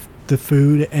dog the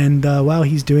food, and while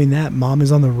he's doing that, Mom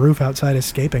is on the roof outside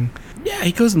escaping. Yeah,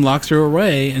 he goes and locks her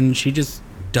away, and she just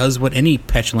does what any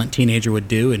petulant teenager would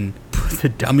do and puts a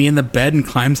dummy in the bed and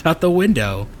climbs out the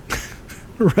window.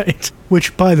 Right.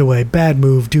 Which, by the way, bad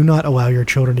move. Do not allow your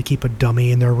children to keep a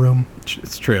dummy in their room.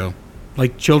 It's true.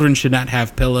 Like, children should not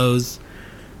have pillows,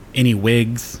 any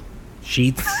wigs,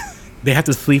 sheets. They have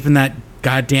to sleep in that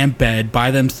goddamn bed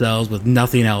by themselves with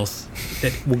nothing else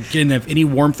that will give them any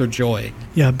warmth or joy.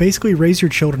 Yeah, basically raise your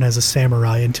children as a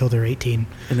samurai until they're 18.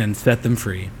 And then set them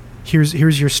free.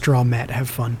 Here's your straw mat. Have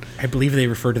fun. I believe they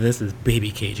refer to this as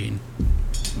baby caging.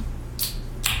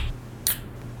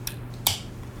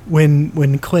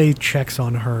 When Clay checks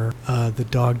on her, the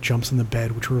dog jumps in the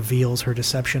bed, which reveals her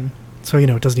deception. So,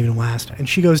 it doesn't even last. And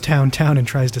she goes downtown and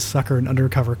tries to sucker an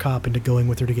undercover cop into going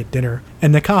with her to get dinner.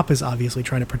 And the cop is obviously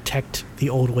trying to protect the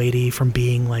old lady from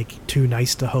being, too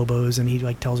nice to hobos. And he,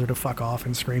 tells her to fuck off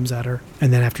and screams at her.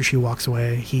 And then after she walks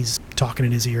away, he's talking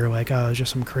in his ear oh, it's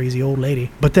just some crazy old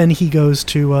lady. But then he goes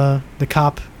to, the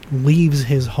cop leaves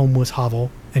his homeless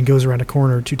hovel and goes around a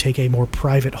corner to take a more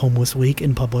private homeless leak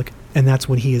in public. And that's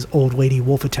when he is old lady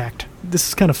wolf attacked. This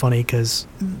is kind of funny because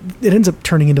it ends up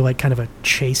turning into kind of a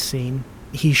chase scene.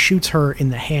 He shoots her in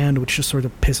the hand, which just sort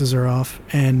of pisses her off,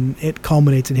 and it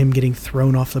culminates in him getting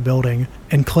thrown off the building.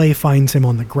 And Clay finds him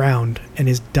on the ground, and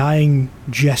his dying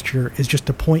gesture is just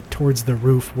to point towards the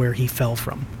roof where he fell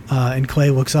from. And Clay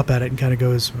looks up at it and kind of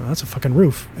goes, well, that's a fucking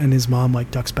roof. And his mom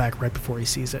ducks back right before he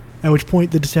sees it. At which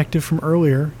point the detective from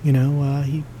earlier,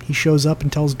 he shows up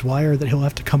and tells Dwyer that he'll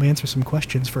have to come answer some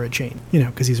questions for a change.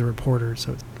 Because he's a reporter,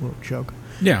 so it's a little joke.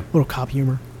 Yeah. A little cop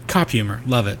humor. Cop humor.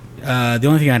 Love it. The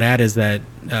only thing I'd add is that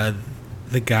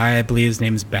the guy, I believe his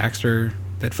name is Baxter,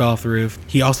 that fell off the roof,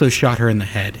 he also shot her in the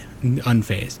head,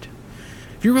 unfazed.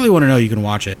 If you really want to know, you can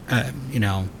watch it,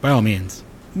 by all means.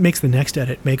 Makes the next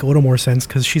edit make a little more sense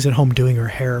because she's at home doing her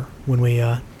hair when we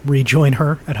rejoin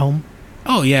her at home.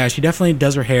 Oh, yeah, she definitely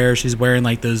does her hair. She's wearing,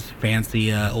 those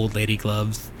fancy old lady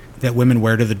gloves that women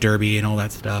wear to the derby and all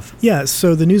that stuff. Yeah,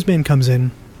 so the newsman comes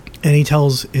in, and he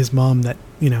tells his mom that,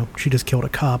 she just killed a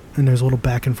cop, and there's a little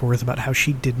back and forth about how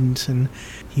she didn't, and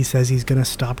he says he's going to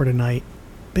stop her tonight.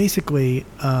 Basically,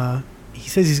 he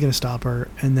says he's going to stop her,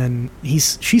 and then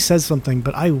she says something,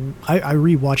 but I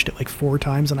rewatched it 4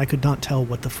 times, and I could not tell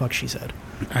what the fuck she said.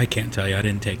 I can't tell you. I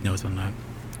didn't take notes on that.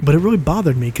 But it really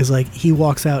bothered me, because he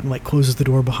walks out and closes the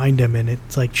door behind him, and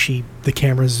it's the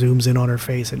camera zooms in on her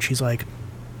face, and she's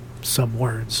some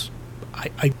words.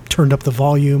 I turned up the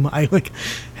volume. I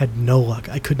had no luck.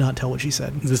 I could not tell what she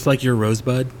said. Is this your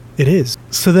Rosebud? It is.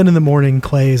 So then in the morning,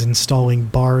 Clay is installing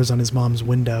bars on his mom's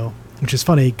window, which is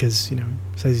funny because,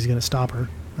 says he's going to stop her.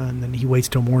 And then he waits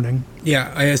till morning.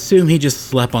 Yeah, I assume he just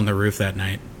slept on the roof that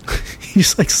night. He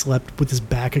just slept with his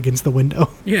back against the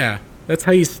window. Yeah, that's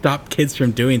how you stop kids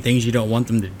from doing things you don't want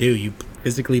them to do. You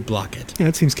physically block it. Yeah,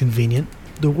 that seems convenient.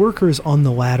 The worker's on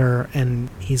the ladder, and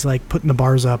he's putting the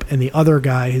bars up, and the other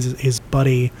guy, his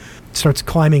buddy, starts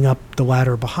climbing up the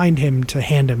ladder behind him to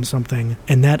hand him something,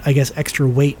 and that, I guess, extra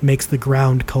weight makes the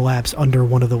ground collapse under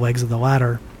one of the legs of the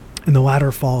ladder, and the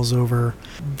ladder falls over.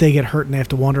 They get hurt and they have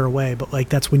to wander away, but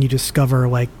that's when you discover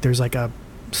there's a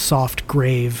soft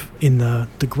grave in the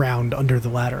ground under the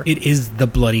ladder. It is the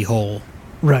bloody hole.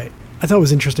 Right. I thought it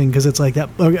was interesting because it's that,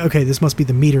 okay, this must be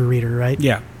the meter reader, right?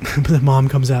 Yeah. But the mom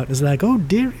comes out and is oh,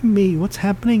 dear me, what's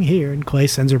happening here? And Clay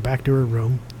sends her back to her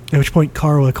room. At which point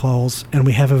Carla calls, and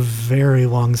we have a very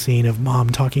long scene of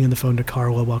Mom talking on the phone to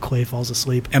Carla while Clay falls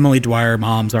asleep. Emily Dwyer,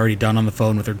 Mom's already done on the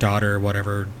phone with her daughter or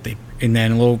whatever. And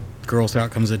then a little Girl Scout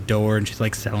comes at the door, and she's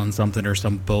selling something or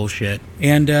some bullshit.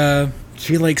 And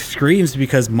she screams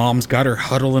because Mom's got her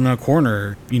huddled in a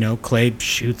corner. Clay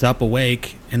shoots up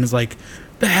awake and is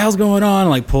the hell's going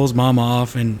on? Pulls Mom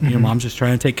off, and Mom's just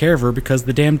trying to take care of her because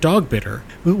the damn dog bit her.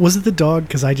 Was it the dog?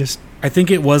 Because I think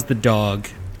it was the dog.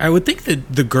 I would think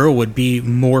that the girl would be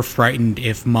more frightened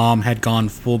if Mom had gone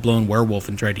full-blown werewolf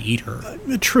and tried to eat her.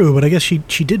 True, but I guess she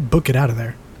did book it out of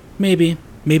there. Maybe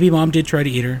Mom did try to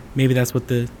eat her. Maybe that's what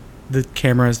the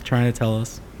camera is trying to tell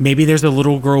us. Maybe there's a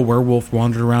little girl werewolf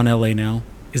wandering around L.A. now.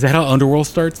 Is that how Underworld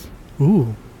starts?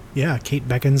 Ooh, yeah. Kate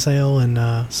Beckinsale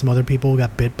and some other people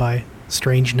got bit by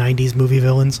strange 90s movie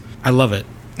villains. I love it.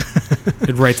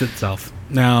 It writes itself.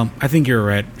 No, I think you're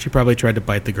right. She probably tried to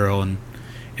bite the girl and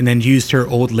then used her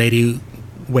old lady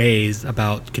ways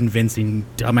about convincing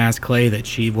dumbass Clay that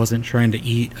she wasn't trying to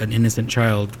eat an innocent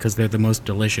child because they're the most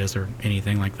delicious or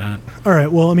anything like that. All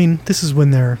right, well, I mean, this is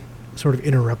when they're sort of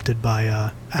interrupted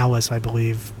by Alice, I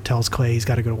believe, tells Clay he's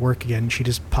got to go to work again. She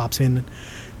just pops in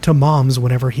to Mom's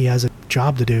whenever he has a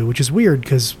job to do, which is weird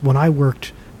because when I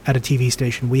worked at a TV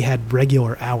station, we had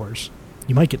regular hours.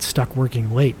 You might get stuck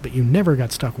working late, but you never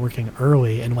got stuck working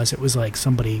early unless it was like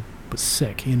somebody was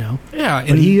sick, you know? Yeah.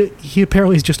 But he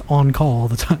apparently is just on call all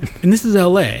the time. And this is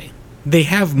L.A. They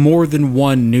have more than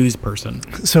one news person.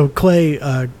 So Clay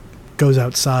goes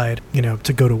outside, you know,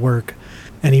 to go to work,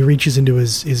 and he reaches into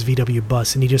his VW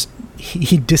bus, and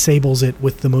he disables it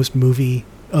with the most movie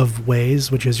of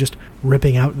ways, which is just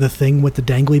ripping out the thing with the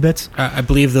dangly bits. I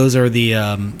believe those are the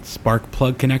spark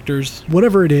plug connectors.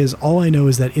 Whatever it is, all I know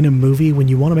is that in a movie, when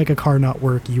you want to make a car not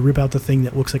work, you rip out the thing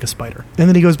that looks like a spider. And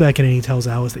then he goes back in and he tells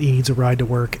Alice that he needs a ride to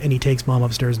work, and he takes Mom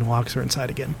upstairs and locks her inside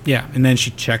again. Yeah, and then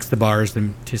she checks the bars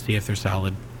to see if they're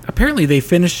solid. Apparently they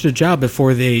finished the job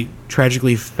before they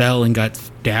tragically fell and got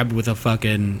stabbed with a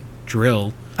fucking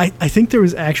drill. I think there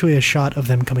was actually a shot of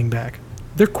them coming back.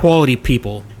 They're quality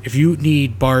people. If you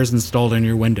need bars installed on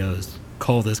your windows,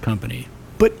 call this company.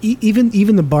 But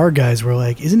even the bar guys were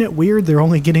like, isn't it weird they're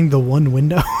only getting the one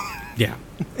window? Yeah.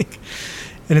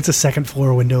 And it's a second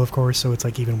floor window, of course, so it's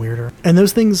like even weirder. And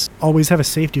those things always have a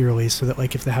safety release so that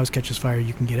like if the house catches fire,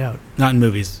 you can get out. Not in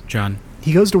movies, John.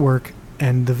 He goes to work,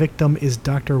 and the victim is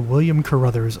Dr. William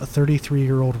Carruthers, a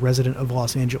 33-year-old resident of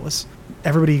Los Angeles.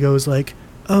 Everybody goes like,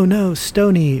 oh no,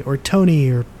 Stoney or Tony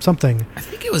or something. I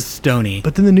think it was Stoney.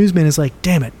 But then the newsman is like,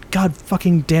 damn it, God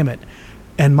fucking damn it.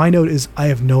 And my note is, I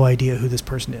have no idea who this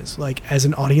person is. Like, as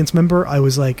an audience member, I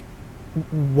was like,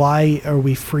 why are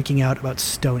we freaking out about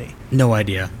Stoney? No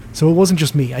idea. So it wasn't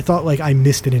just me. I thought like I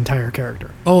missed an entire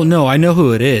character. Oh no, I know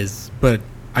who it is, but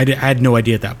I had no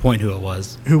idea at that point who it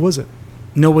was. Who was it?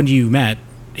 No one you met.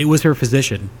 It was her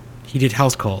physician. He did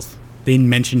house calls. They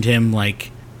mentioned him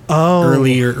like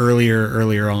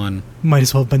earlier on. Might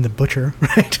as well have been the butcher,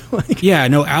 right? Like, yeah,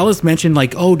 no, Alice mentioned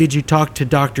like, oh, did you talk to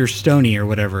Dr. Stoney or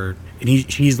whatever?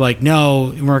 And she's like,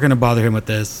 no, we're not going to bother him with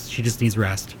this. She just needs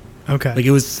rest. okay. Like,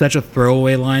 it was such a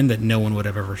throwaway line that no one would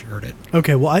have ever heard it.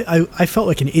 Okay, well, I felt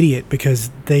like an idiot because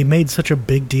they made such a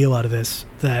big deal out of this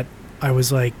that I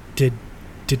was like, did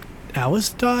Alice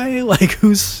die? Like,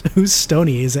 who's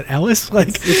Stoney? Is it Alice? Like,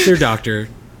 It's their doctor.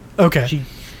 okay.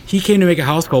 He came to make a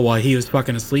house call while he was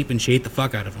fucking asleep, and she ate the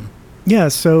fuck out of him. Yeah,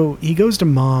 so he goes to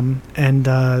Mom, and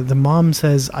the mom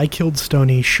says, I killed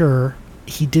Stoney, sure.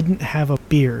 He didn't have a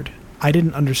beard. I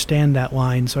didn't understand that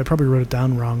line, so I probably wrote it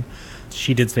down wrong.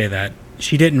 She did say that.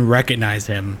 She didn't recognize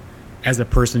him as a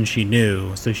person she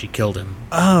knew, so she killed him.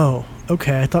 Oh,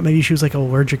 okay. I thought maybe she was like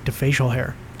allergic to facial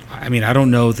hair. I mean, I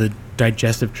don't know the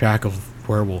digestive tract of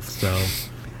werewolves, so...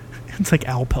 It's like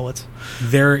owl pellets.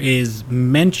 There is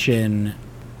mention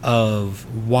of,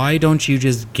 why don't you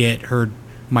just get her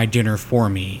my dinner for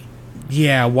me?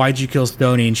 Yeah, why'd you kill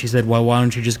Stoney? And she said, well, why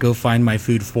don't you just go find my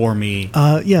food for me?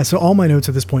 Yeah, so all my notes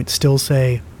at this point still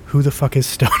say, who the fuck is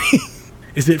Stoney?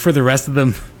 Is it for the rest of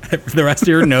them? For the rest of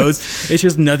your notes? It's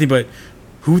just nothing but,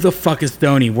 who the fuck is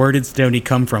Stoney? Where did Stoney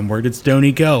come from? Where did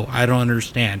Stoney go? I don't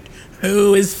understand.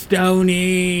 Who is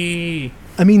Stoney?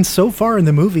 I mean, so far in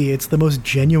the movie, it's the most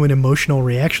genuine emotional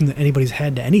reaction that anybody's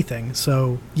had to anything.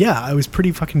 So, yeah, I was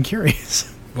pretty fucking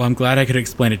curious. Well, I'm glad I could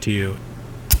explain it to you.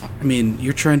 I mean,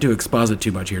 you're trying to exposit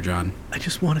too much here, John. I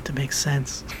just want it to make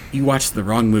sense. You watched the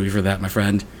wrong movie for that, my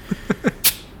friend.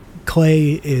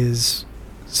 Clay is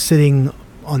sitting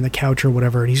on the couch or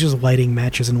whatever, and he's just lighting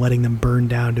matches and letting them burn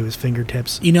down to his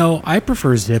fingertips. You know, I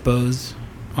prefer Zippos,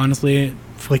 honestly.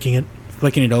 Flicking it.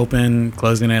 Flicking it open,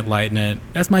 closing it, lighting it.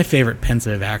 That's my favorite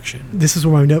pensive action. This is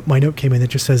where my note came in that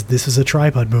just says, this is a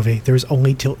tripod movie. There's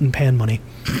only tilt and pan money.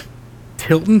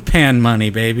 Tilt and pan money,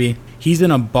 baby. He's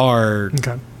in a bar,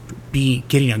 Okay.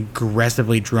 getting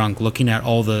aggressively drunk, looking at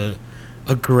all the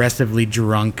aggressively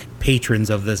drunk patrons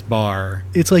of this bar.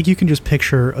 It's like you can just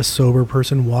picture a sober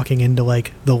person walking into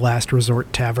like the Last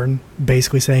Resort Tavern,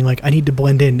 basically saying like, I need to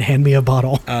blend in, hand me a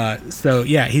bottle. So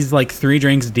yeah, he's like 3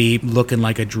 drinks deep, looking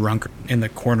like a drunk in the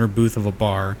corner booth of a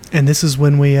bar. And this is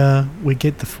when we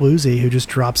get the floozy who just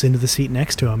drops into the seat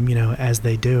next to him, you know, as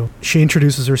they do. She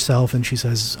introduces herself and she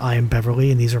says, I am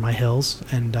Beverly and these are my hills.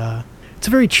 And it's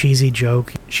a very cheesy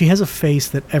joke. She has a face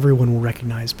that everyone will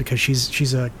recognize because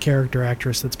she's a character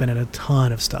actress that's been in a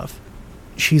ton of stuff.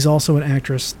 She's also an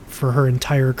actress for her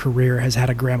entire career has had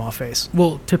a grandma face.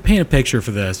 Well, to paint a picture for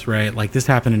this, right? Like, this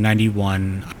happened in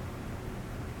 91.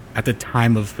 At the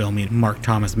time of filming, Mark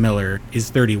Thomas Miller is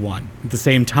 31. At the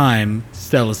same time,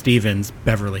 Stella Stevens,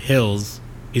 Beverly Hills,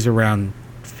 is around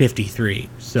 53.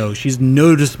 So she's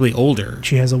noticeably older.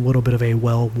 She has a little bit of a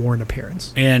well-worn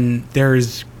appearance. And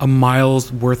there's a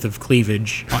mile's worth of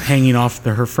cleavage hanging off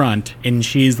her front. And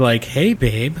she's like, hey,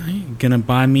 babe, you gonna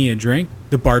buy me a drink?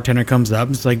 The bartender comes up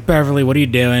and is like, Beverly, what are you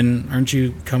doing? Aren't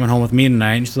you coming home with me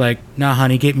tonight? And she's like, nah,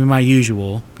 honey, get me my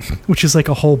usual. Which is like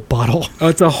a whole bottle. Oh,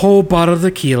 it's a whole bottle of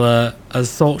tequila, a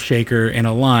salt shaker, and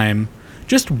a lime.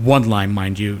 Just one lime,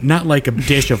 mind you, not like a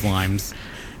dish of limes.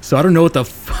 So I don't know what the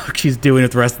fuck she's doing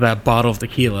with the rest of that bottle of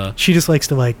tequila. She just likes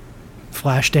to, like,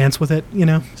 flash dance with it, you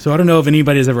know? So I don't know if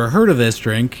anybody's ever heard of this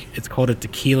drink. It's called a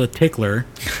tequila tickler.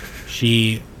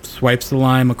 She swipes the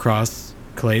lime across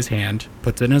Clay's hand,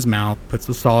 puts it in his mouth, puts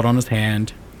the salt on his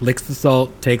hand, licks the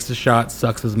salt, takes a shot,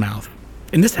 sucks his mouth.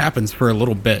 And this happens for a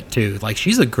little bit, too. Like,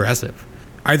 she's aggressive.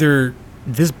 Either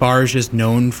this bar is just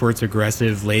known for its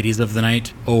aggressive ladies of the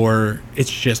night, or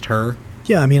it's just her.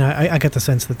 Yeah, I mean, I got the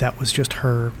sense that was just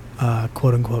her,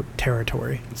 quote-unquote,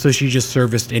 territory. So she just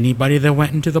serviced anybody that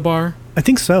went into the bar? I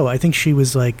think so. I think she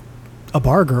was, like, a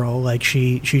bar girl. Like,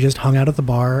 she just hung out at the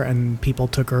bar, and people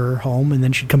took her home, and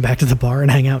then she'd come back to the bar and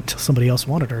hang out until somebody else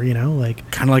wanted her, you know? Like,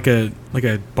 kind of like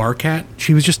a bar cat?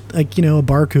 She was just, like, you know, a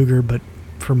bar cougar, but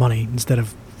for money instead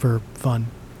of for fun.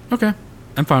 Okay.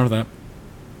 I'm fine with that.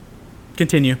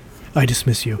 Continue. I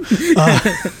dismiss you.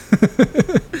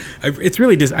 It's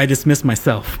really just I dismiss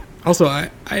myself. Also, I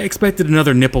expected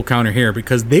another nipple counter here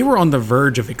because they were on the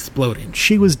verge of exploding.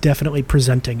 She was definitely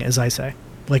presenting, as I say.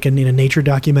 Like in a nature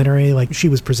documentary, like she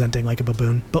was presenting like a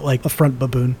baboon, but like a front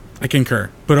baboon. I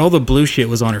concur. But all the blue shit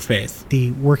was on her face.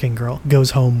 The working girl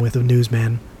goes home with a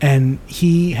newsman, and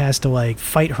he has to like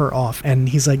fight her off. And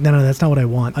he's like, no, that's not what I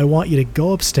want. I want you to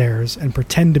go upstairs and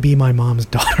pretend to be my mom's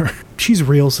daughter. She's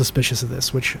real suspicious of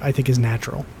this, which I think is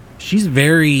natural. She's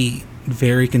very,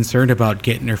 very concerned about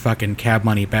getting her fucking cab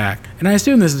money back. And I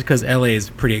assume this is because LA is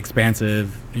pretty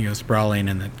expansive, you know, sprawling,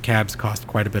 and the cabs cost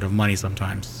quite a bit of money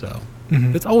sometimes, so...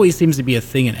 Mm-hmm. This always seems to be a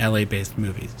thing in LA-based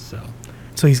movies,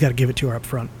 so he's got to give it to her up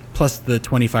front. Plus the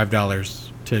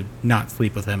 $25 to not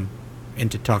sleep with him and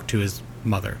to talk to his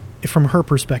mother. From her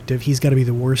perspective, he's got to be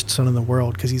the worst son in the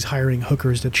world because he's hiring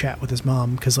hookers to chat with his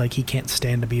mom because, like, he can't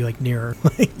stand to be, like, near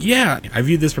her. Yeah, I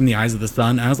viewed this from the eyes of the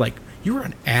son, and I was like, you were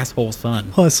an asshole son.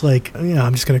 Plus, like, you know,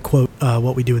 I'm just going to quote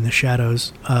What We Do in the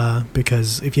Shadows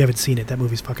because if you haven't seen it, that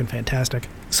movie's fucking fantastic.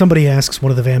 Somebody asks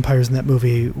one of the vampires in that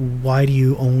movie, why do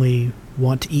you only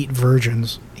want to eat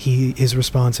virgins? His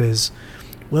response is,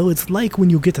 well, it's like when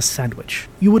you get a sandwich.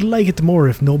 You would like it more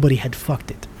if nobody had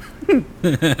fucked it.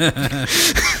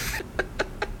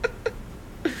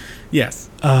 Yes.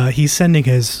 He's sending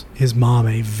his mom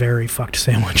a very fucked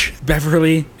sandwich.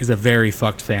 Beverly is a very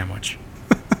fucked sandwich.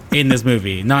 In this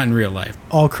movie, not in real life.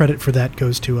 All credit for that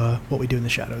goes to What We Do in the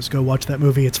Shadows. Go watch that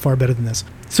movie. It's far better than this.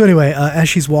 So anyway, as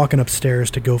she's walking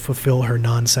upstairs to go fulfill her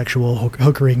non-sexual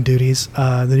hookering duties,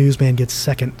 the newsman gets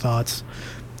second thoughts,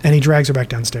 and he drags her back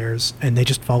downstairs, and they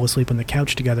just fall asleep on the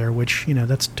couch together, which, you know,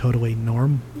 that's totally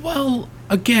norm. Well,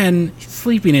 again,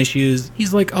 sleeping issues.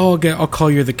 He's like, oh, I'll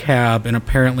call you the cab, and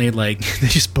apparently, like... they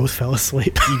just both fell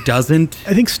asleep. He doesn't.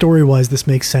 I think story-wise this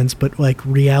makes sense, but, like,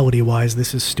 reality-wise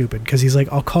this is stupid, because he's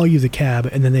like, I'll call you the cab,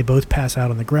 and then they both pass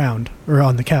out on the ground, or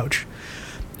on the couch.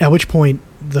 At which point,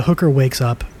 the hooker wakes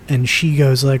up, and she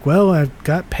goes like, well, I've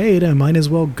got paid, I might as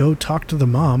well go talk to the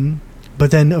mom. But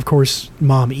then, of course,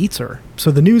 Mom eats her. So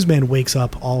the newsman wakes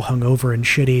up all hungover and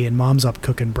shitty, and Mom's up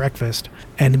cooking breakfast.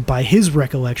 And by his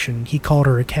recollection, he called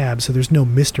her a cab, so there's no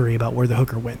mystery about where the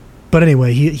hooker went. But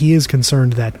anyway, he is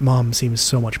concerned that Mom seems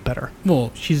so much better.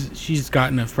 Well, she's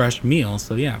gotten a fresh meal,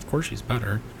 so yeah, of course she's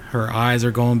better. Her eyes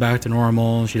are going back to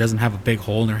normal. She doesn't have a big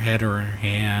hole in her head or in her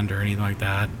hand or anything like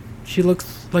that. She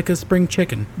looks like a spring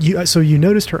chicken. So you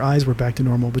noticed her eyes were back to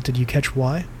normal, but did you catch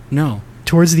why? No.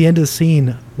 Towards the end of the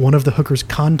scene, one of the hooker's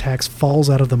contacts falls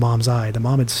out of the mom's eye. The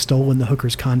mom had stolen the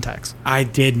hooker's contacts. I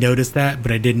did notice that,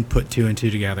 but I didn't put two and two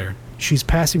together. She's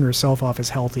passing herself off as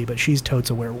healthy, but she's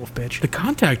totes a werewolf bitch. The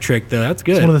contact trick, though, that's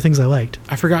good. It's one of the things I liked.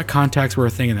 I forgot contacts were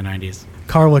a thing in the 90s.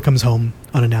 Carla comes home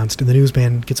unannounced, and the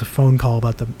newsman gets a phone call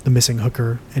about the missing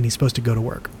hooker, and he's supposed to go to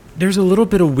work. There's a little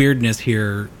bit of weirdness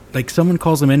here. Like, someone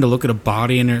calls them in to look at a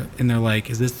body, and they're like,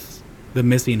 is this the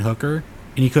missing hooker?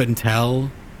 And you couldn't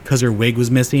tell because her wig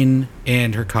was missing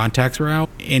and her contacts were out,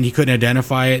 and he couldn't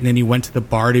identify it. And then he went to the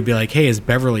bar to be like, hey, is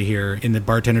Beverly here? And the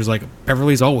bartender's like,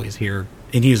 Beverly's always here.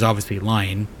 And he was obviously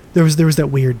lying. There was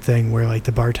that weird thing where, like,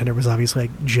 the bartender was obviously,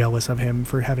 like, jealous of him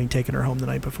for having taken her home the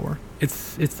night before.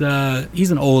 He's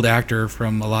an old actor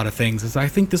from a lot of things. I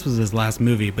think this was his last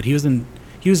movie, but he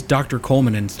was Dr.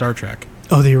 Coleman in Star Trek.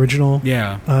 Oh, the original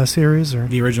Yeah. series? Or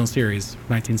The original series,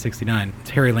 1969. It's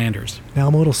Harry Landers. Now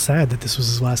I'm a little sad that this was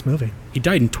his last movie. He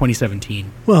died in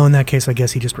 2017. Well, in that case, I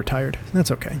guess he just retired.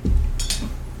 That's okay.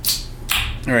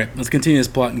 All right, let's continue this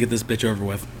plot and get this bitch over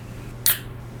with.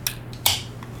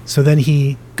 So then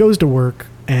he goes to work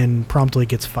and promptly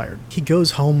gets fired. He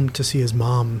goes home to see his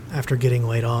mom after getting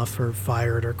laid off or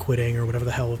fired or quitting or whatever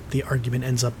the hell the argument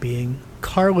ends up being.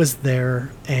 Carla's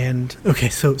there and... Okay,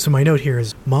 so my note here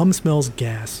is Mom smells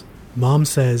gas. Mom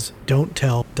says, don't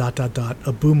tell, ...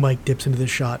 A boom mic dips into the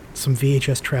shot. Some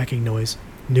VHS tracking noise.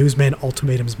 Newsman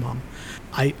ultimatums Mom.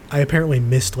 I apparently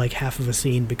missed like half of a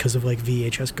scene because of like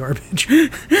VHS garbage.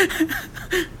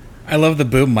 I love the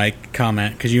boom mic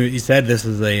comment because you said this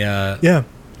is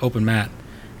a open mat.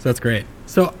 So that's great.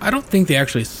 So I don't think they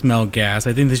actually smell gas.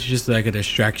 I think this is just like a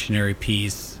distractionary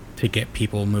piece to get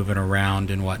people moving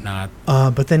around and whatnot.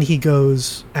 But then he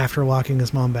goes, after locking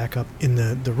his mom back up in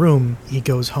the room, he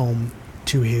goes home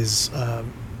to his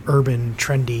urban,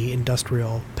 trendy,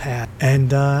 industrial pad.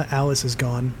 And Alice is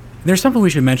gone. There's something we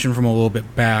should mention from a little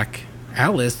bit back.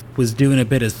 Alice was doing a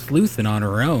bit of sleuthing on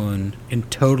her own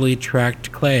and totally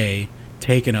tracked Clay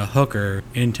taking a hooker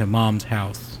into Mom's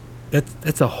house.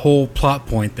 That's a whole plot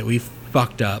point that we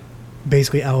fucked up.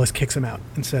 Basically, Alice kicks him out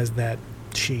and says that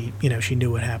she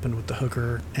knew what happened with the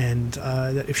hooker, and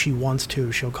that if she wants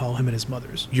to, she'll call him at his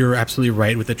mother's. You're absolutely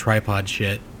right with the tripod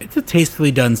shit. It's a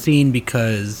tastefully done scene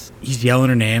because he's yelling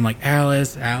her name, like,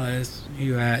 Alice, Alice, where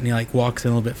you at? And he, like, walks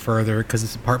in a little bit further because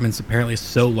this apartment's apparently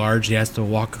so large he has to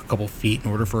walk a couple feet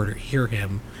in order for her to hear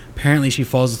him. Apparently she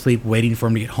falls asleep waiting for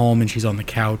him to get home, and she's on the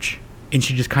couch, and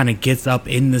she just kind of gets up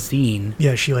in the scene.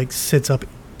 Yeah, she, like, sits up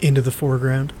into the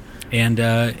foreground. And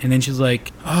then she's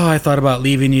like, oh, I thought about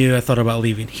leaving you. I thought about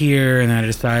leaving here. And then I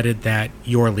decided that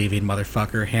you're leaving,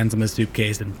 motherfucker. Hands him a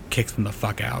suitcase and kicks him the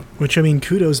fuck out. Which, I mean,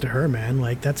 kudos to her, man.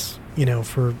 Like, that's,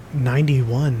 for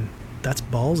 91, that's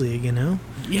ballsy,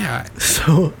 Yeah.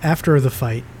 So after the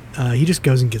fight, he just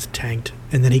goes and gets tanked.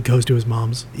 And then he goes to his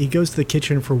mom's. He goes to the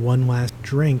kitchen for one last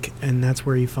drink. And that's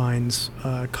where he finds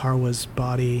Carla's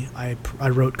body. I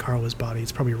wrote Carla's body.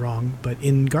 It's probably wrong. But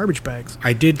in garbage bags.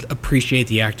 I did appreciate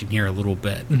the acting here a little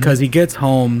bit. Because he gets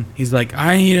home. He's like,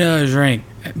 I need a drink.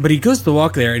 But he goes to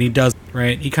walk there and he does,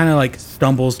 right? He kind of like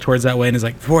stumbles towards that way and is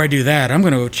like, before I do that, I'm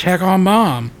going to go check on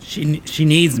Mom. She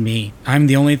needs me. I'm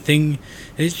the only thing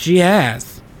that she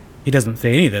has. He doesn't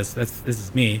say any of this. This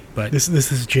is me, but... This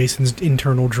is Jason's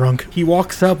internal drunk. He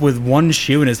walks up with one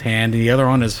shoe in his hand and the other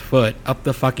on his foot, up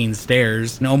the fucking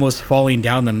stairs, and almost falling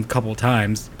down them a couple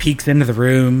times. Peeks into the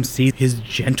room, sees his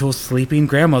gentle sleeping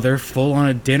grandmother full on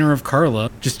a dinner of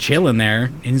Carla, just chilling there.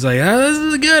 And he's like, oh, this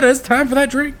is good. It's time for that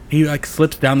drink. He, like,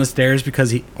 slips down the stairs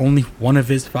because only one of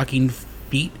his fucking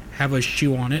feet have a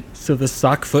shoe on it. So the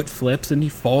sock foot flips and he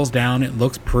falls down. It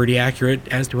looks pretty accurate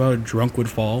as to how a drunk would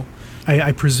fall.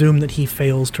 I presume that he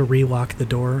fails to relock the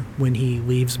door when he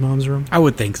leaves Mom's room? I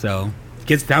would think so.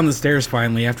 Gets down the stairs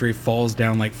finally after he falls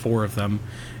down like 4 of them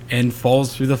and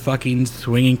falls through the fucking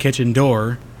swinging kitchen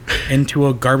door into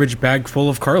a garbage bag full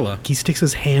of Carla. He sticks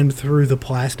his hand through the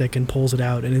plastic and pulls it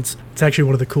out, and it's actually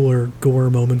one of the cooler gore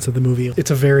moments of the movie.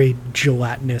 It's a very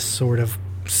gelatinous sort of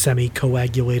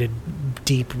semi-coagulated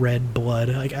deep red blood.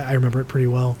 I remember it pretty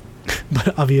well.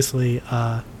 But obviously...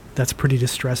 that's pretty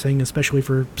distressing, especially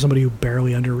for somebody who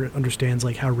barely understands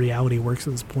like how reality works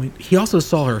at this point. He also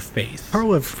saw her face.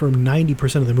 Carla, for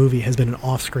 90% of the movie, has been an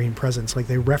off-screen presence. Like,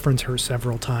 they reference her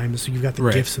several times. You've got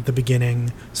the gifts at the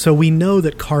beginning. So we know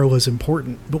that Carla's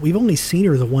important, but we've only seen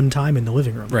her the one time in the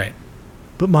living room. Right.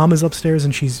 But Mom is upstairs,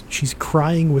 and she's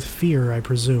crying with fear, I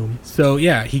presume. So,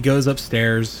 yeah, he goes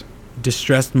upstairs.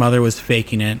 Distressed mother was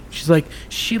faking it. She's like,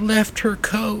 she left her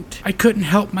coat. I couldn't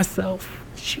help myself.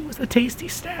 She was a tasty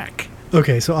snack.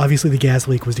 Okay, so obviously the gas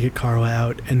leak was to get Carla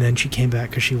out, and then she came back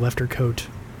because she left her coat.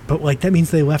 But, like, that means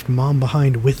they left Mom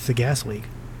behind with the gas leak.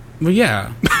 Well,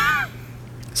 yeah.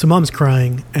 So Mom's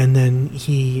crying, and then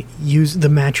the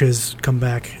matches come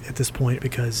back at this point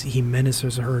because he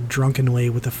menaces her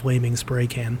drunkenly with a flaming spray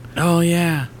can. Oh,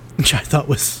 yeah. Which I thought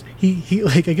was... He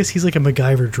like, I guess he's like a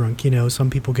MacGyver drunk,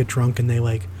 Some people get drunk and they,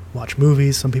 like... watch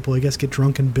movies. Some people, I guess, get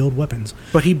drunk and build weapons.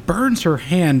 But he burns her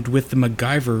hand with the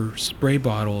MacGyver spray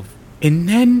bottle and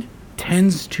then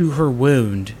tends to her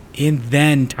wound and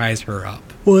then ties her up.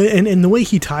 Well, and the way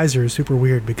he ties her is super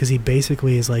weird because he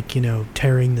basically is like,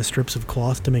 tearing the strips of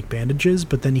cloth to make bandages,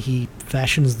 but then he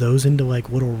fashions those into like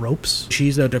little ropes.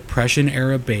 She's a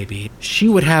Depression-era baby. She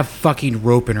would have fucking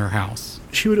rope in her house.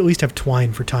 She would at least have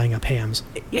twine for tying up hams.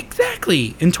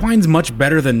 Exactly. And twine's much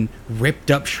better than ripped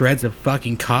up shreds of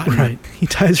fucking cotton. Right. He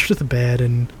ties her to the bed,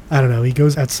 and I don't know, he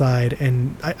goes outside,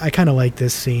 and I kind of like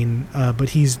this scene, but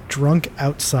he's drunk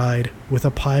outside with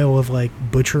a pile of, like,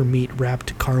 butcher meat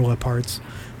wrapped Carla parts,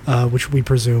 which we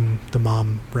presume the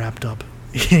mom wrapped up.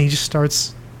 And he just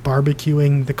starts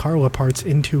barbecuing the Carla parts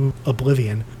into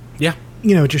oblivion. Yeah.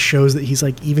 You know, it just shows that he's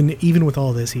like, even with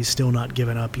all this, he's still not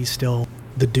given up. He's still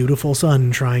the dutiful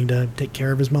son trying to take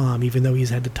care of his mom, even though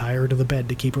he's had to tie her to the bed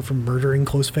to keep her from murdering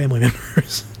close family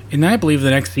members. And I believe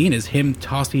the next scene is him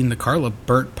tossing the Carla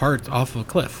burnt parts off of a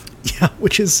cliff. Yeah,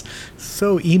 which is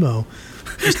so emo.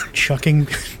 Just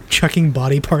chucking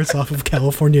body parts off of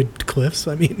California cliffs.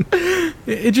 I mean,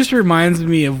 it just reminds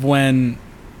me of when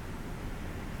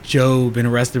Job in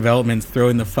Arrested Development's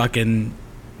throwing the fucking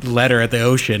letter at the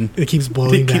ocean. It keeps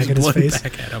blowing back at his face.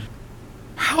 Back at him.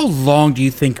 How long do you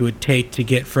think it would take to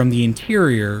get from the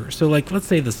interior, so like let's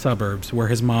say the suburbs where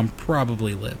his mom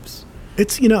probably lives?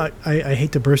 It's, you know, I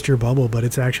hate to burst your bubble, but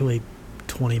it's actually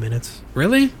 20 minutes.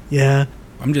 Really? Yeah.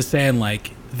 I'm just saying,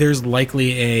 like, there's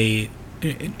likely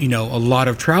a lot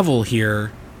of travel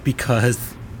here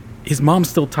because his mom's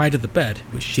still tied to the bed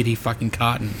with shitty fucking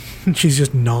cotton. She's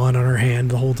just gnawing on her hand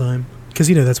the whole time. Because,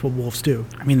 you know, that's what wolves do.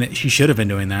 I mean, she should have been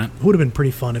doing that. It would have been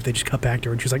pretty fun if they just cut back to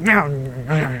her and she's like,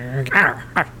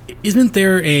 Isn't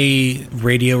there a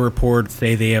radio report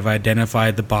say they have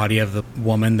identified the body of the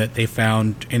woman that they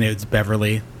found and it's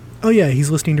Beverly? Oh, yeah, he's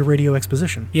listening to Radio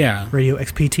Exposition. Yeah. Radio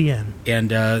XPTN.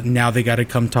 And now they got to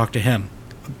come talk to him.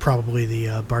 Probably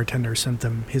the bartender sent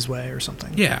them his way or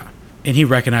something. Yeah. And he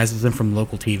recognizes them from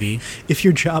local TV. If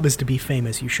your job is to be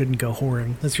famous, you shouldn't go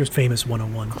whoring. That's just famous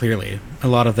 101. Clearly. A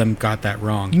lot of them got that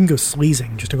wrong. You can go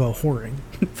sleazing just to go whoring.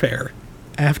 Fair.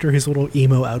 After his little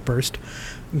emo outburst,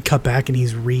 cut back and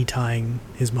he's retying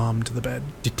his mom to the bed.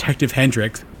 Detective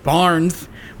Hendricks, Barnes,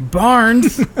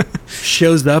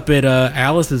 shows up at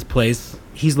Alice's place.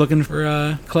 He's looking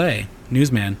for Clay,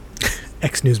 newsman.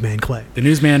 Ex-newsman Clay. The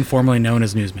newsman formerly known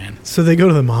as Newsman. So they go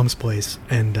to the mom's place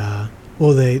and...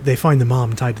 they find the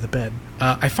mom tied to the bed.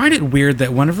 I find it weird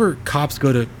that whenever cops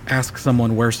go to ask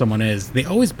someone where someone is, they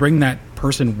always bring that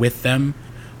person with them.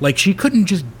 Like, she couldn't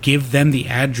just give them the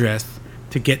address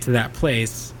to get to that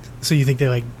place. So you think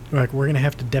they're like we're going to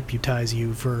have to deputize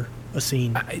you for a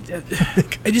scene? I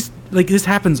just, like, this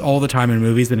happens all the time in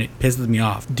movies, and it pisses me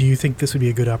off. Do you think this would be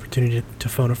a good opportunity to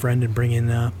phone a friend and bring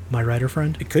in my writer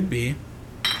friend? It could be.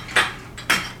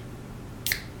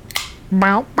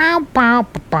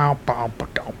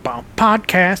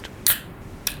 Podcast.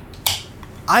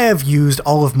 I have used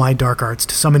all of my dark arts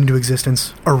to summon into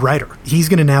existence a writer. He's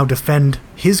going to now defend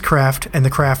his craft and the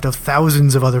craft of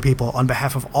thousands of other people on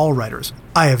behalf of all writers.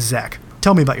 I have Zach.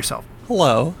 Tell me about yourself.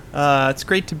 Hello. It's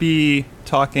great to be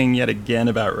talking yet again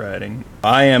about writing.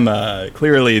 I am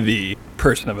clearly the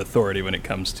person of authority when it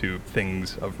comes to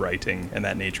things of writing and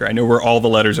that nature. I know where all the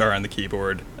letters are on the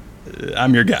keyboard.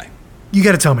 I'm your guy. You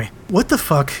gotta tell me, what the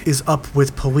fuck is up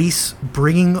with police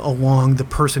bringing along the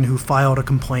person who filed a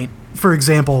complaint? For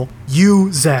example,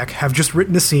 you, Zach, have just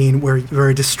written a scene where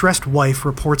a distressed wife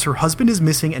reports her husband is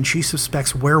missing and she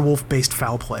suspects werewolf-based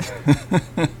foul play.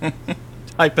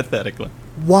 Hypothetically.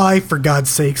 Why, for God's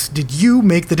sakes, did you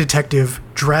make the detective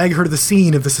drag her to the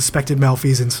scene of the suspected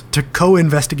malfeasance to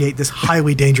co-investigate this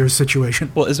highly dangerous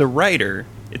situation? Well, as a writer,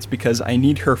 it's because I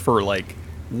need her for,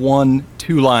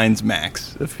 1-2 lines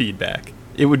max of feedback.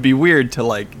 It would be weird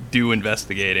to do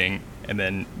investigating and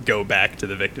then go back to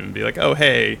the victim and be like, oh,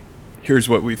 hey, here's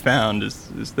what we found.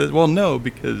 Is this? Well, no,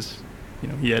 because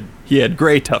he had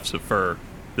gray tufts of fur,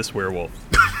 this werewolf.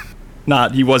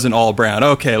 Not he wasn't all brown.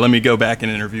 Okay, let me go back and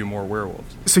interview more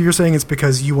werewolves. So you're saying it's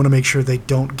because you want to make sure they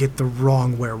don't get the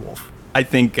wrong werewolf? I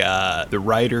think the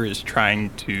writer is trying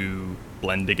to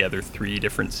blend together 3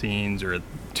 different scenes or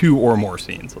 2 or more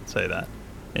scenes, let's say that.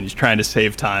 And he's trying to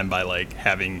save time by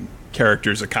having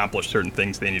characters accomplish certain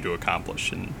things they need to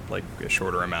accomplish in a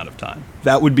shorter amount of time.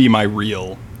 That would be my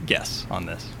real guess on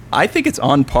this. I think it's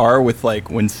on par with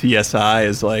when CSI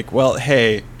is well,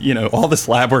 hey, all this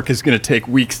lab work is going to take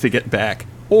weeks to get back.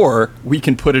 Or we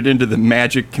can put it into the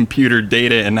magic computer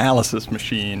data analysis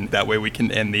machine. That way we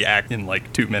can end the act in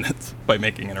 2 minutes by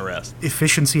making an arrest.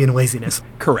 Efficiency and laziness.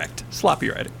 Correct. Sloppy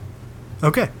writing.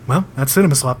 Okay, well, that's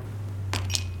cinema slop.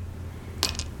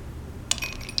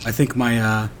 I think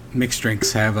my mixed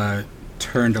drinks have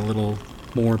turned a little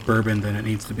more bourbon than it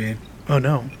needs to be. Oh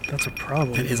no, that's a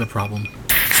problem. It is a problem.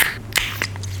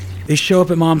 They show up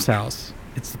at Mom's house.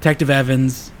 It's Detective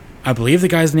Evans. I believe the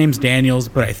guy's name's Daniels,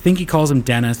 but I think he calls him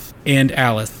Dennis, and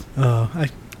Alice.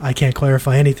 I can't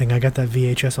clarify anything. I got that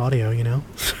VHS audio,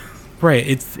 Right,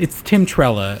 it's Tim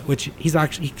Trella, which he's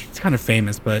kind of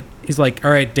famous, but he's like,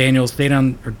 all right, Dennis, stay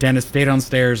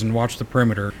downstairs and watch the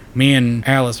perimeter. Me and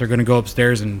Alice are going to go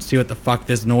upstairs and see what the fuck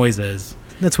this noise is.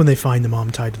 That's when they find the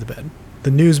mom tied to the bed. The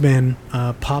newsman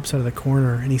pops out of the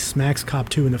corner and he smacks Cop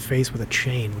 2 in the face with a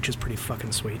chain, which is pretty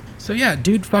fucking sweet. So yeah,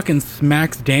 dude fucking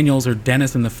smacks Daniels or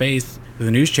Dennis in the face with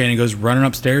a news chain and goes running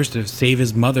upstairs to save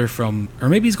his mother from... Or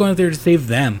maybe he's going up there to save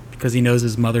them because he knows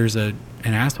his mother's an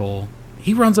asshole.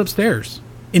 He runs upstairs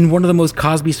in one of the most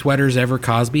Cosby sweaters ever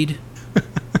Cosby'd.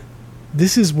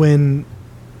 This is when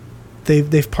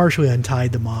they've partially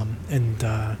untied the mom, and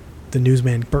the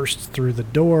newsman bursts through the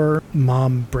door.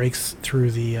 Mom breaks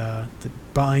through the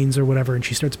binds or whatever, and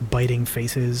she starts biting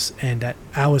faces and at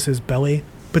Alice's belly.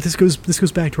 But this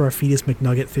goes back to our Fetus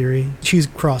McNugget theory. She's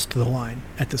crossed the line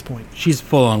at this point. She's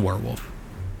full on werewolf.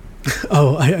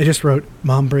 Oh, I just wrote,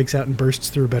 Mom breaks out and bursts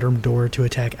through a bedroom door to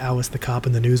attack Alice the cop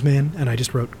and the newsman, and I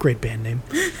just wrote, great band name.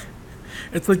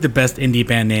 It's like the best indie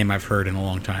band name I've heard in a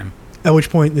long time. At which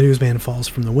point, the newsman falls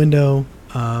from the window.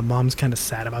 Mom's kind of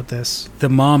sad about this. The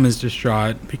mom is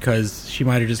distraught because she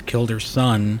might have just killed her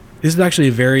son. This is actually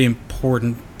a very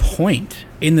important point.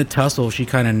 In the tussle, she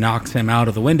kind of knocks him out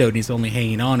of the window, and he's only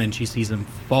hanging on, and she sees him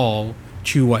fall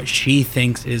to what she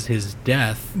thinks is his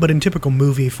death. But in typical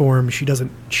movie form, she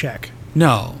doesn't check.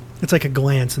 No. It's like a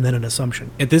glance and then an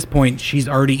assumption. At this point, she's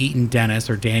already eaten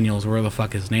Dennis or Daniels, where the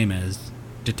fuck his name is.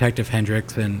 Detective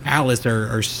Hendricks and Alice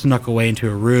are snuck away into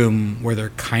a room where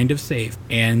they're kind of safe.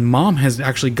 And Mom has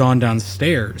actually gone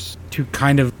downstairs to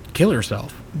kind of kill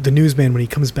herself. The newsman, when he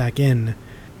comes back in,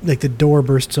 like the door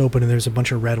bursts open and there's a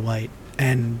bunch of red light.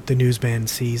 And the newsman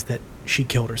sees that she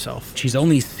killed herself. She's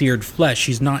only seared flesh.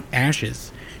 She's not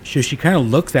ashes. So she kind of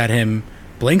looks at him,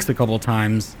 blinks a couple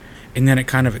times, and then it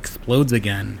kind of explodes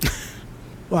again.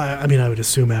 Well, I mean, I would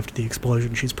assume after the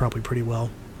explosion, she's probably pretty well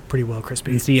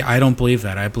crispy. And see, I don't believe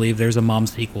that. I believe there's a Mom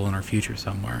sequel in our future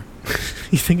somewhere.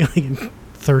 You think like in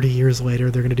 30 years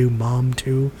later, they're going to do Mom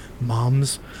 2?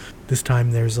 Moms? This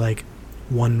time there's like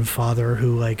one father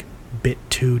who like bit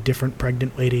 2 different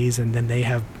pregnant ladies, and then they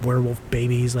have werewolf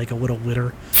babies, like a little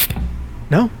litter.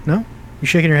 No? You're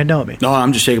shaking your head no at me. No,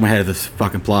 I'm just shaking my head at this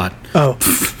fucking plot. Oh,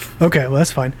 okay, well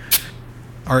that's fine.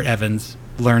 Art Evans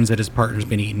learns that his partner's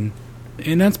been eaten,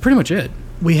 and that's pretty much it.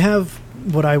 We have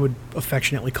what I would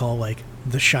affectionately call like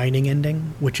the Shining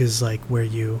ending, which is like where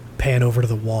you pan over to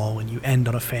the wall and you end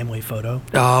on a family photo.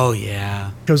 Oh, yeah.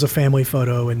 Shows a family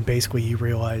photo and basically you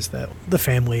realize that the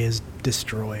family is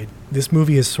destroyed. This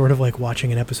movie is sort of like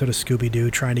watching an episode of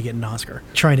Scooby-Doo trying to get an Oscar.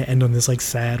 Trying to end on this like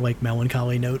sad, like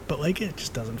melancholy note, but like it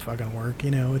just doesn't fucking work, you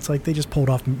know? It's like they just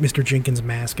pulled off Mr. Jenkins'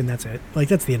 mask and that's it. Like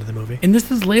that's the end of the movie. And this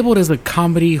is labeled as a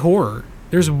comedy horror.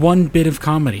 There's one bit of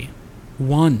comedy.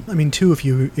 One. I mean, 2 if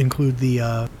you include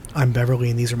the I'm Beverly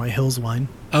and These Are My Hills line.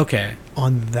 Okay.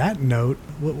 On that note,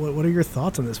 what are your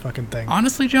thoughts on this fucking thing?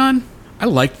 Honestly, John, I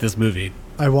liked this movie.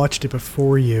 I watched it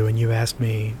before you, and you asked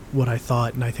me what I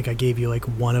thought, and I think I gave you like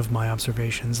one of my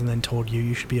observations and then told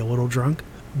you should be a little drunk.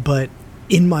 But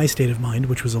in my state of mind,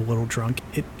 which was a little drunk,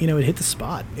 it hit the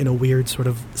spot in a weird sort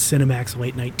of Cinemax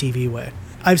late night TV way.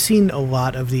 I've seen a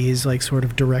lot of these like sort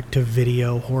of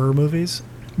direct-to-video horror movies.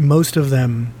 Most of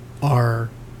them are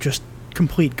just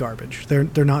complete garbage.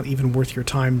 They're not even worth your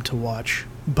time to watch.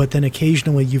 But then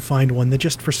occasionally you find one that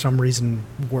just for some reason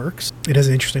works. It has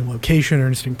an interesting location or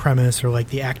interesting premise, or like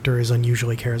the actor is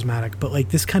unusually charismatic. But like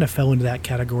this kind of fell into that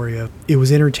category of it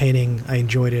was entertaining, I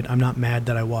enjoyed it, I'm not mad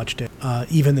that I watched it,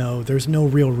 even though there's no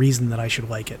real reason that I should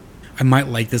like it. I might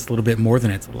like this a little bit more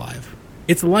than It's Alive.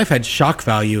 It's Alive had shock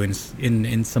value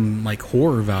and some like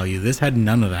horror value. This had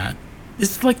none of that.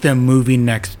 This is like the movie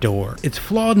Next Door. It's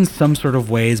flawed in some sort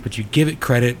of ways, but you give it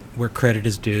credit where credit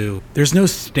is due. There's no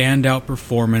standout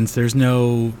performance. There's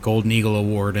no Golden Eagle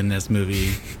Award in this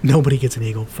movie. Nobody gets an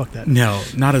eagle. Fuck that. No,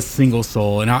 not a single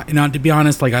soul. And to be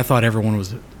honest, like I thought everyone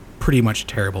was pretty much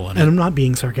terrible in it. And I'm not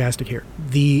being sarcastic here.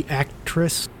 The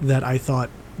actress that I thought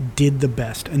did the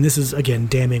best, and this is, again,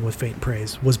 damning with faint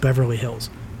praise, was Beverly Hills.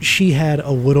 She had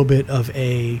a little bit of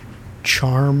a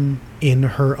charm in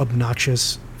her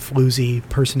obnoxious floozy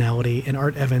personality, and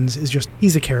Art Evans is just,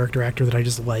 he's a character actor that I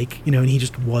just like, and he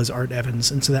just was Art Evans,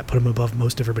 and so that put him above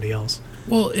most everybody else.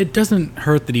 Well, it doesn't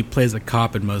hurt that he plays a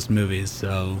cop in most movies,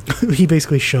 so... He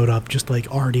basically showed up just like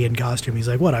already in costume. He's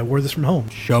like, what, I wore this from home.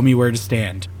 Show me where to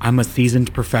stand. I'm a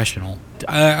seasoned professional.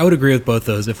 I would agree with both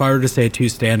those. If I were to say 2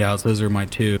 standouts, those are my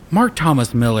 2. Mark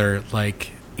Thomas Miller,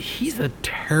 like, he's a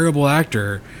terrible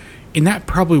actor. And that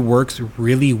probably works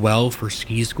really well for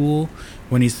ski school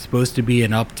when he's supposed to be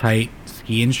an uptight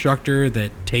ski instructor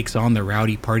that takes on the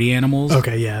rowdy party animals.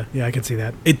 Okay, yeah, I can see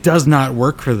that. It does not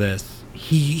work for this.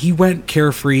 he went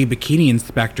carefree bikini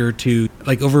inspector to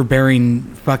like overbearing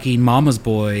fucking mama's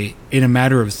boy in a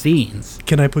matter of scenes.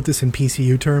 Can I put this in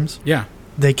PCU terms? Yeah.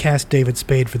 They cast David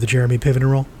Spade for the Jeremy Piven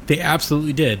role. They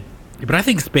absolutely did. But I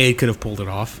think Spade could have pulled it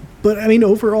off. But I mean,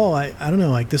 overall, I don't know.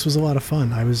 Like, this was a lot of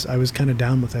fun. I was kind of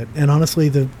down with it. And honestly,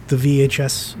 the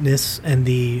VHS-ness and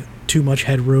the too much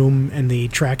headroom and the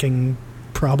tracking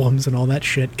problems and all that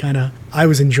shit, kind of, I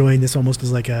was enjoying this almost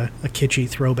as like a kitschy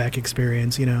throwback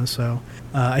experience, you know. So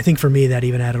I think for me, that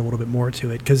even added a little bit more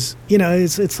to it because, you know,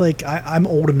 it's like I'm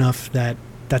old enough that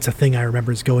that's a thing I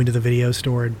remember is going to the video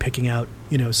store and picking out,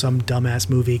 you know, some dumbass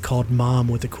movie called Mom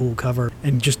with a cool cover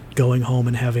and just going home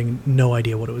and having no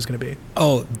idea what it was going to be.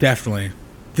 Oh, definitely.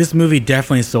 This movie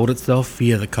definitely sold itself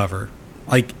via the cover.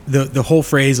 Like, the whole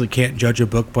phrase, you can't judge a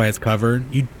book by its cover,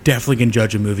 you definitely can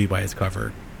judge a movie by its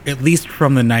cover. At least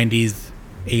from the 90s,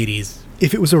 80s.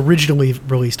 If it was originally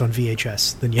released on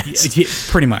VHS, then yes. Yeah,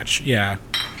 pretty much, yeah.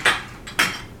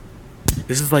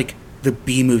 This is like the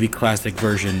B-movie classic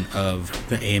version of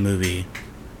the A-movie.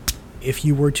 If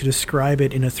you were to describe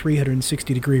it in a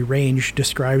 360-degree range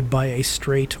described by a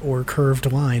straight or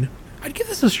curved line... I'd give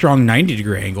this a strong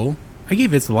 90-degree angle. I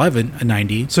gave It's Alive a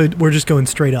 90. So we're just going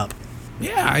straight up.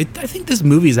 Yeah, I think this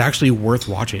movie is actually worth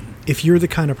watching. If you're the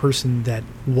kind of person that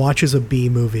watches a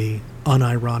B-movie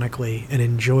unironically and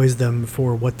enjoys them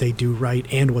for what they do right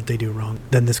and what they do wrong,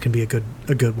 then this can be a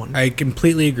good one. I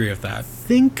completely agree with that. I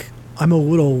think I'm a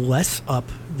little less up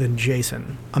than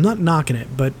Jason. I'm not knocking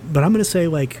it, but I'm going to say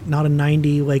like not a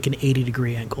 90, like an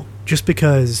 80-degree angle. Just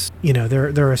because, you know,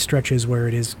 there are stretches where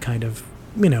it is kind of,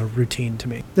 you know, routine to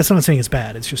me. That's not saying it's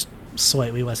bad. It's just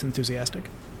slightly less enthusiastic.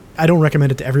 I don't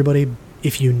recommend it to everybody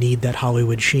if you need that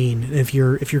Hollywood sheen. If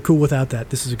you're cool without that,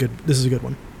 this is a good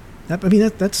one.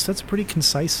 That's a pretty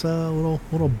concise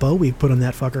little bow we put on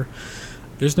that fucker.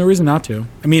 There's no reason not to.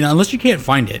 I mean, unless you can't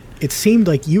find it. It seemed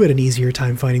like you had an easier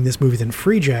time finding this movie than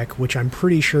Free Jack, which I'm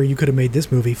pretty sure you could have made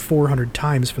this movie 400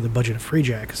 times for the budget of Free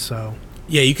Jack, so...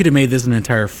 Yeah, you could have made this an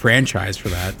entire franchise for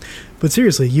that. But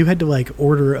seriously, you had to, like,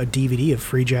 order a DVD of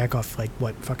Free Jack off, like,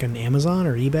 what, fucking Amazon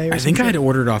or eBay or something? I think I had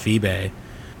ordered off eBay.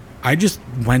 I just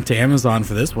went to Amazon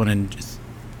for this one and just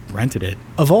rented it.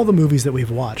 Of all the movies that we've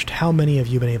watched, how many have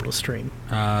you been able to stream?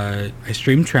 I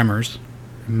streamed Tremors,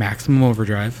 Maximum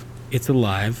Overdrive, It's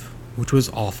Alive, which was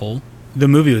awful. The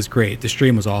movie was great. The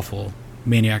stream was awful.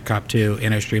 Maniac Cop 2,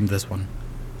 and I streamed this one.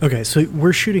 Okay, so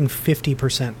we're shooting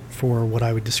 50% for what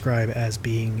I would describe as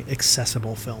being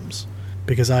accessible films.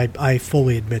 Because I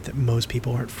fully admit that most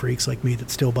people aren't freaks like me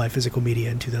that still buy physical media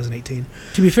in 2018.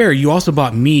 To be fair, you also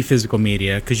bought me physical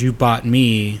media because you bought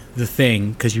me The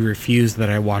Thing because you refused that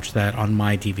I watch that on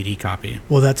my DVD copy.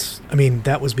 Well,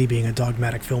 that was me being a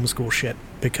dogmatic film school shit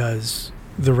because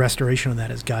the restoration of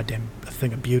that is goddamn a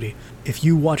thing of beauty. If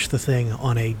you watch The Thing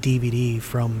on a DVD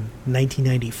from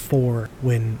 1994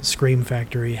 when Scream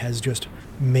Factory has just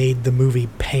made the movie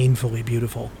painfully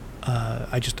beautiful,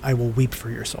 I will weep for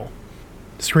your soul.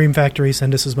 Scream Factory,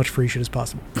 send us as much free shit as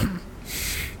possible.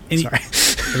 Sorry.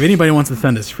 If anybody wants to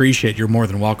send us free shit, you're more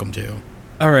than welcome to.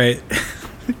 All right.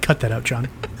 Cut that out, John.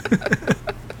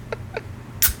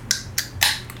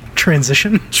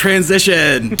 Transition.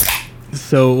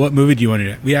 So what movie do you want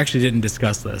to do? We actually didn't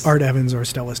discuss this. Art Evans or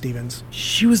Stella Stevens.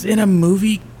 She was in a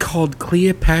movie called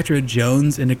Cleopatra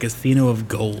Jones in a Casino of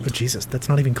Gold. Oh, Jesus, that's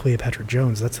not even Cleopatra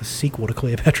Jones. That's a sequel to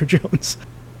Cleopatra Jones.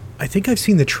 I think I've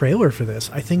seen the trailer for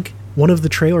this. I think one of the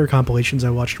trailer compilations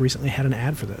I watched recently had an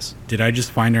ad for this. Did I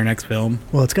just find our next film?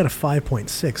 Well, it's got a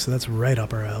 5.6, so that's right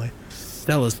up our alley.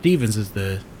 Stella Stevens is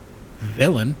the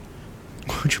villain.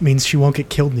 Which means she won't get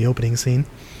killed in the opening scene.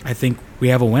 I think we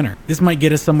have a winner. This might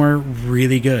get us somewhere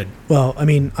really good. Well, I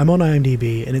mean, I'm on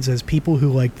IMDb, and it says people who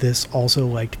liked this also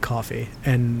liked Coffee,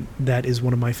 and that is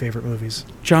one of my favorite movies.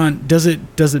 John, does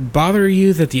it bother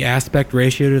you that the aspect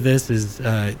ratio to this is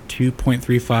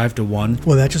 2.35 to 1?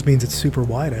 Well, that just means it's super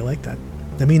wide. I like that.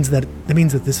 That means that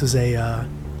this is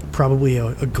probably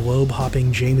a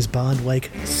globe-hopping James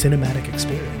Bond-like cinematic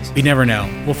experience. We never know.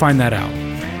 We'll find that out.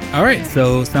 All right,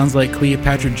 so sounds like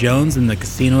Cleopatra Jones and the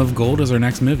Casino of Gold is our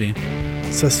next movie.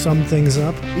 So sum things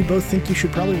up, we both think you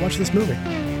should probably watch this movie.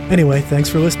 Anyway, thanks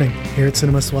for listening. Here at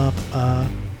Cinema Slop,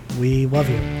 we love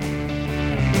you.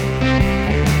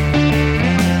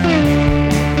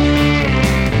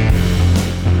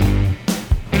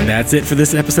 That's it for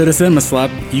this episode of Cinema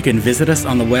Slop. You can visit us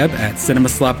on the web at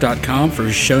cinemaslop.com for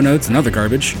show notes and other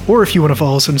garbage. Or if you want to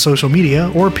follow us on social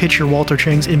media or pitch your Walter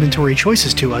Chang's inventory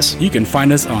choices to us, you can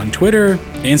find us on Twitter,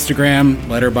 Instagram,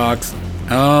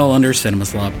 Letterboxd, all under Cinema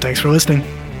Slop. Thanks for listening.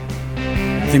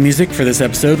 The music for this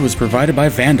episode was provided by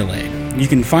Vandalay. You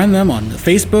can find them on the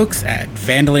Facebooks at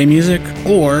Vandalay Music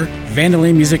or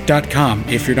vandalaymusic.com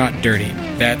if you're not dirty.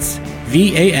 That's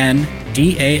VANDALAY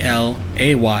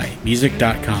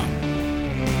music.com.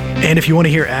 And if you want to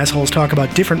hear assholes talk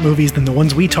about different movies than the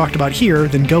ones we talked about here,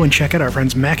 then go and check out our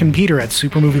friends Mac and Peter at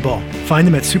Super Movie Ball. Find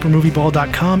them at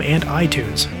supermovieball.com and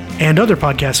iTunes. And other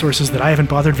podcast sources that I haven't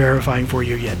bothered verifying for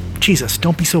you yet. Jesus,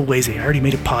 don't be so lazy. I already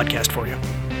made a podcast for you.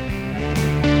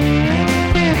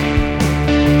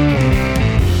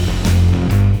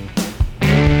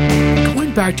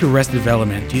 Back to Arrested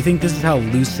Development, do you think this is how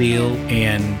Lucille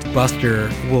and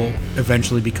Buster will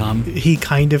eventually become? He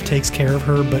kind of takes care of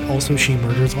her, but also she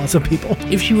murders lots of people.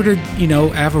 If she were to,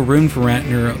 have a room for rent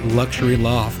in her luxury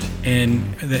loft,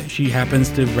 and that she happens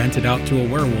to rent it out to a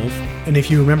werewolf. And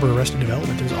if you remember Arrested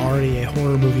Development, there's already a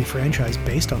horror movie franchise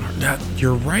based on her.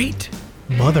 You're right.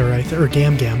 Mother, or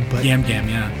Gam Gam, but Gam Gam,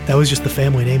 yeah. That was just the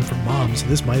family name for Mom, so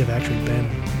this might have actually been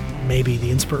maybe the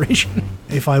inspiration.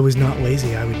 If I was not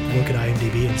lazy, I would look at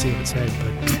IMDb and see what it said,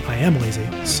 but I am lazy,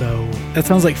 so... That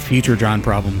sounds like Future John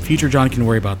problem. Future John can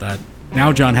worry about that.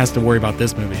 Now John has to worry about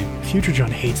this movie. Future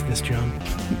John hates this John.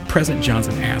 Present John's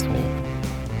an asshole.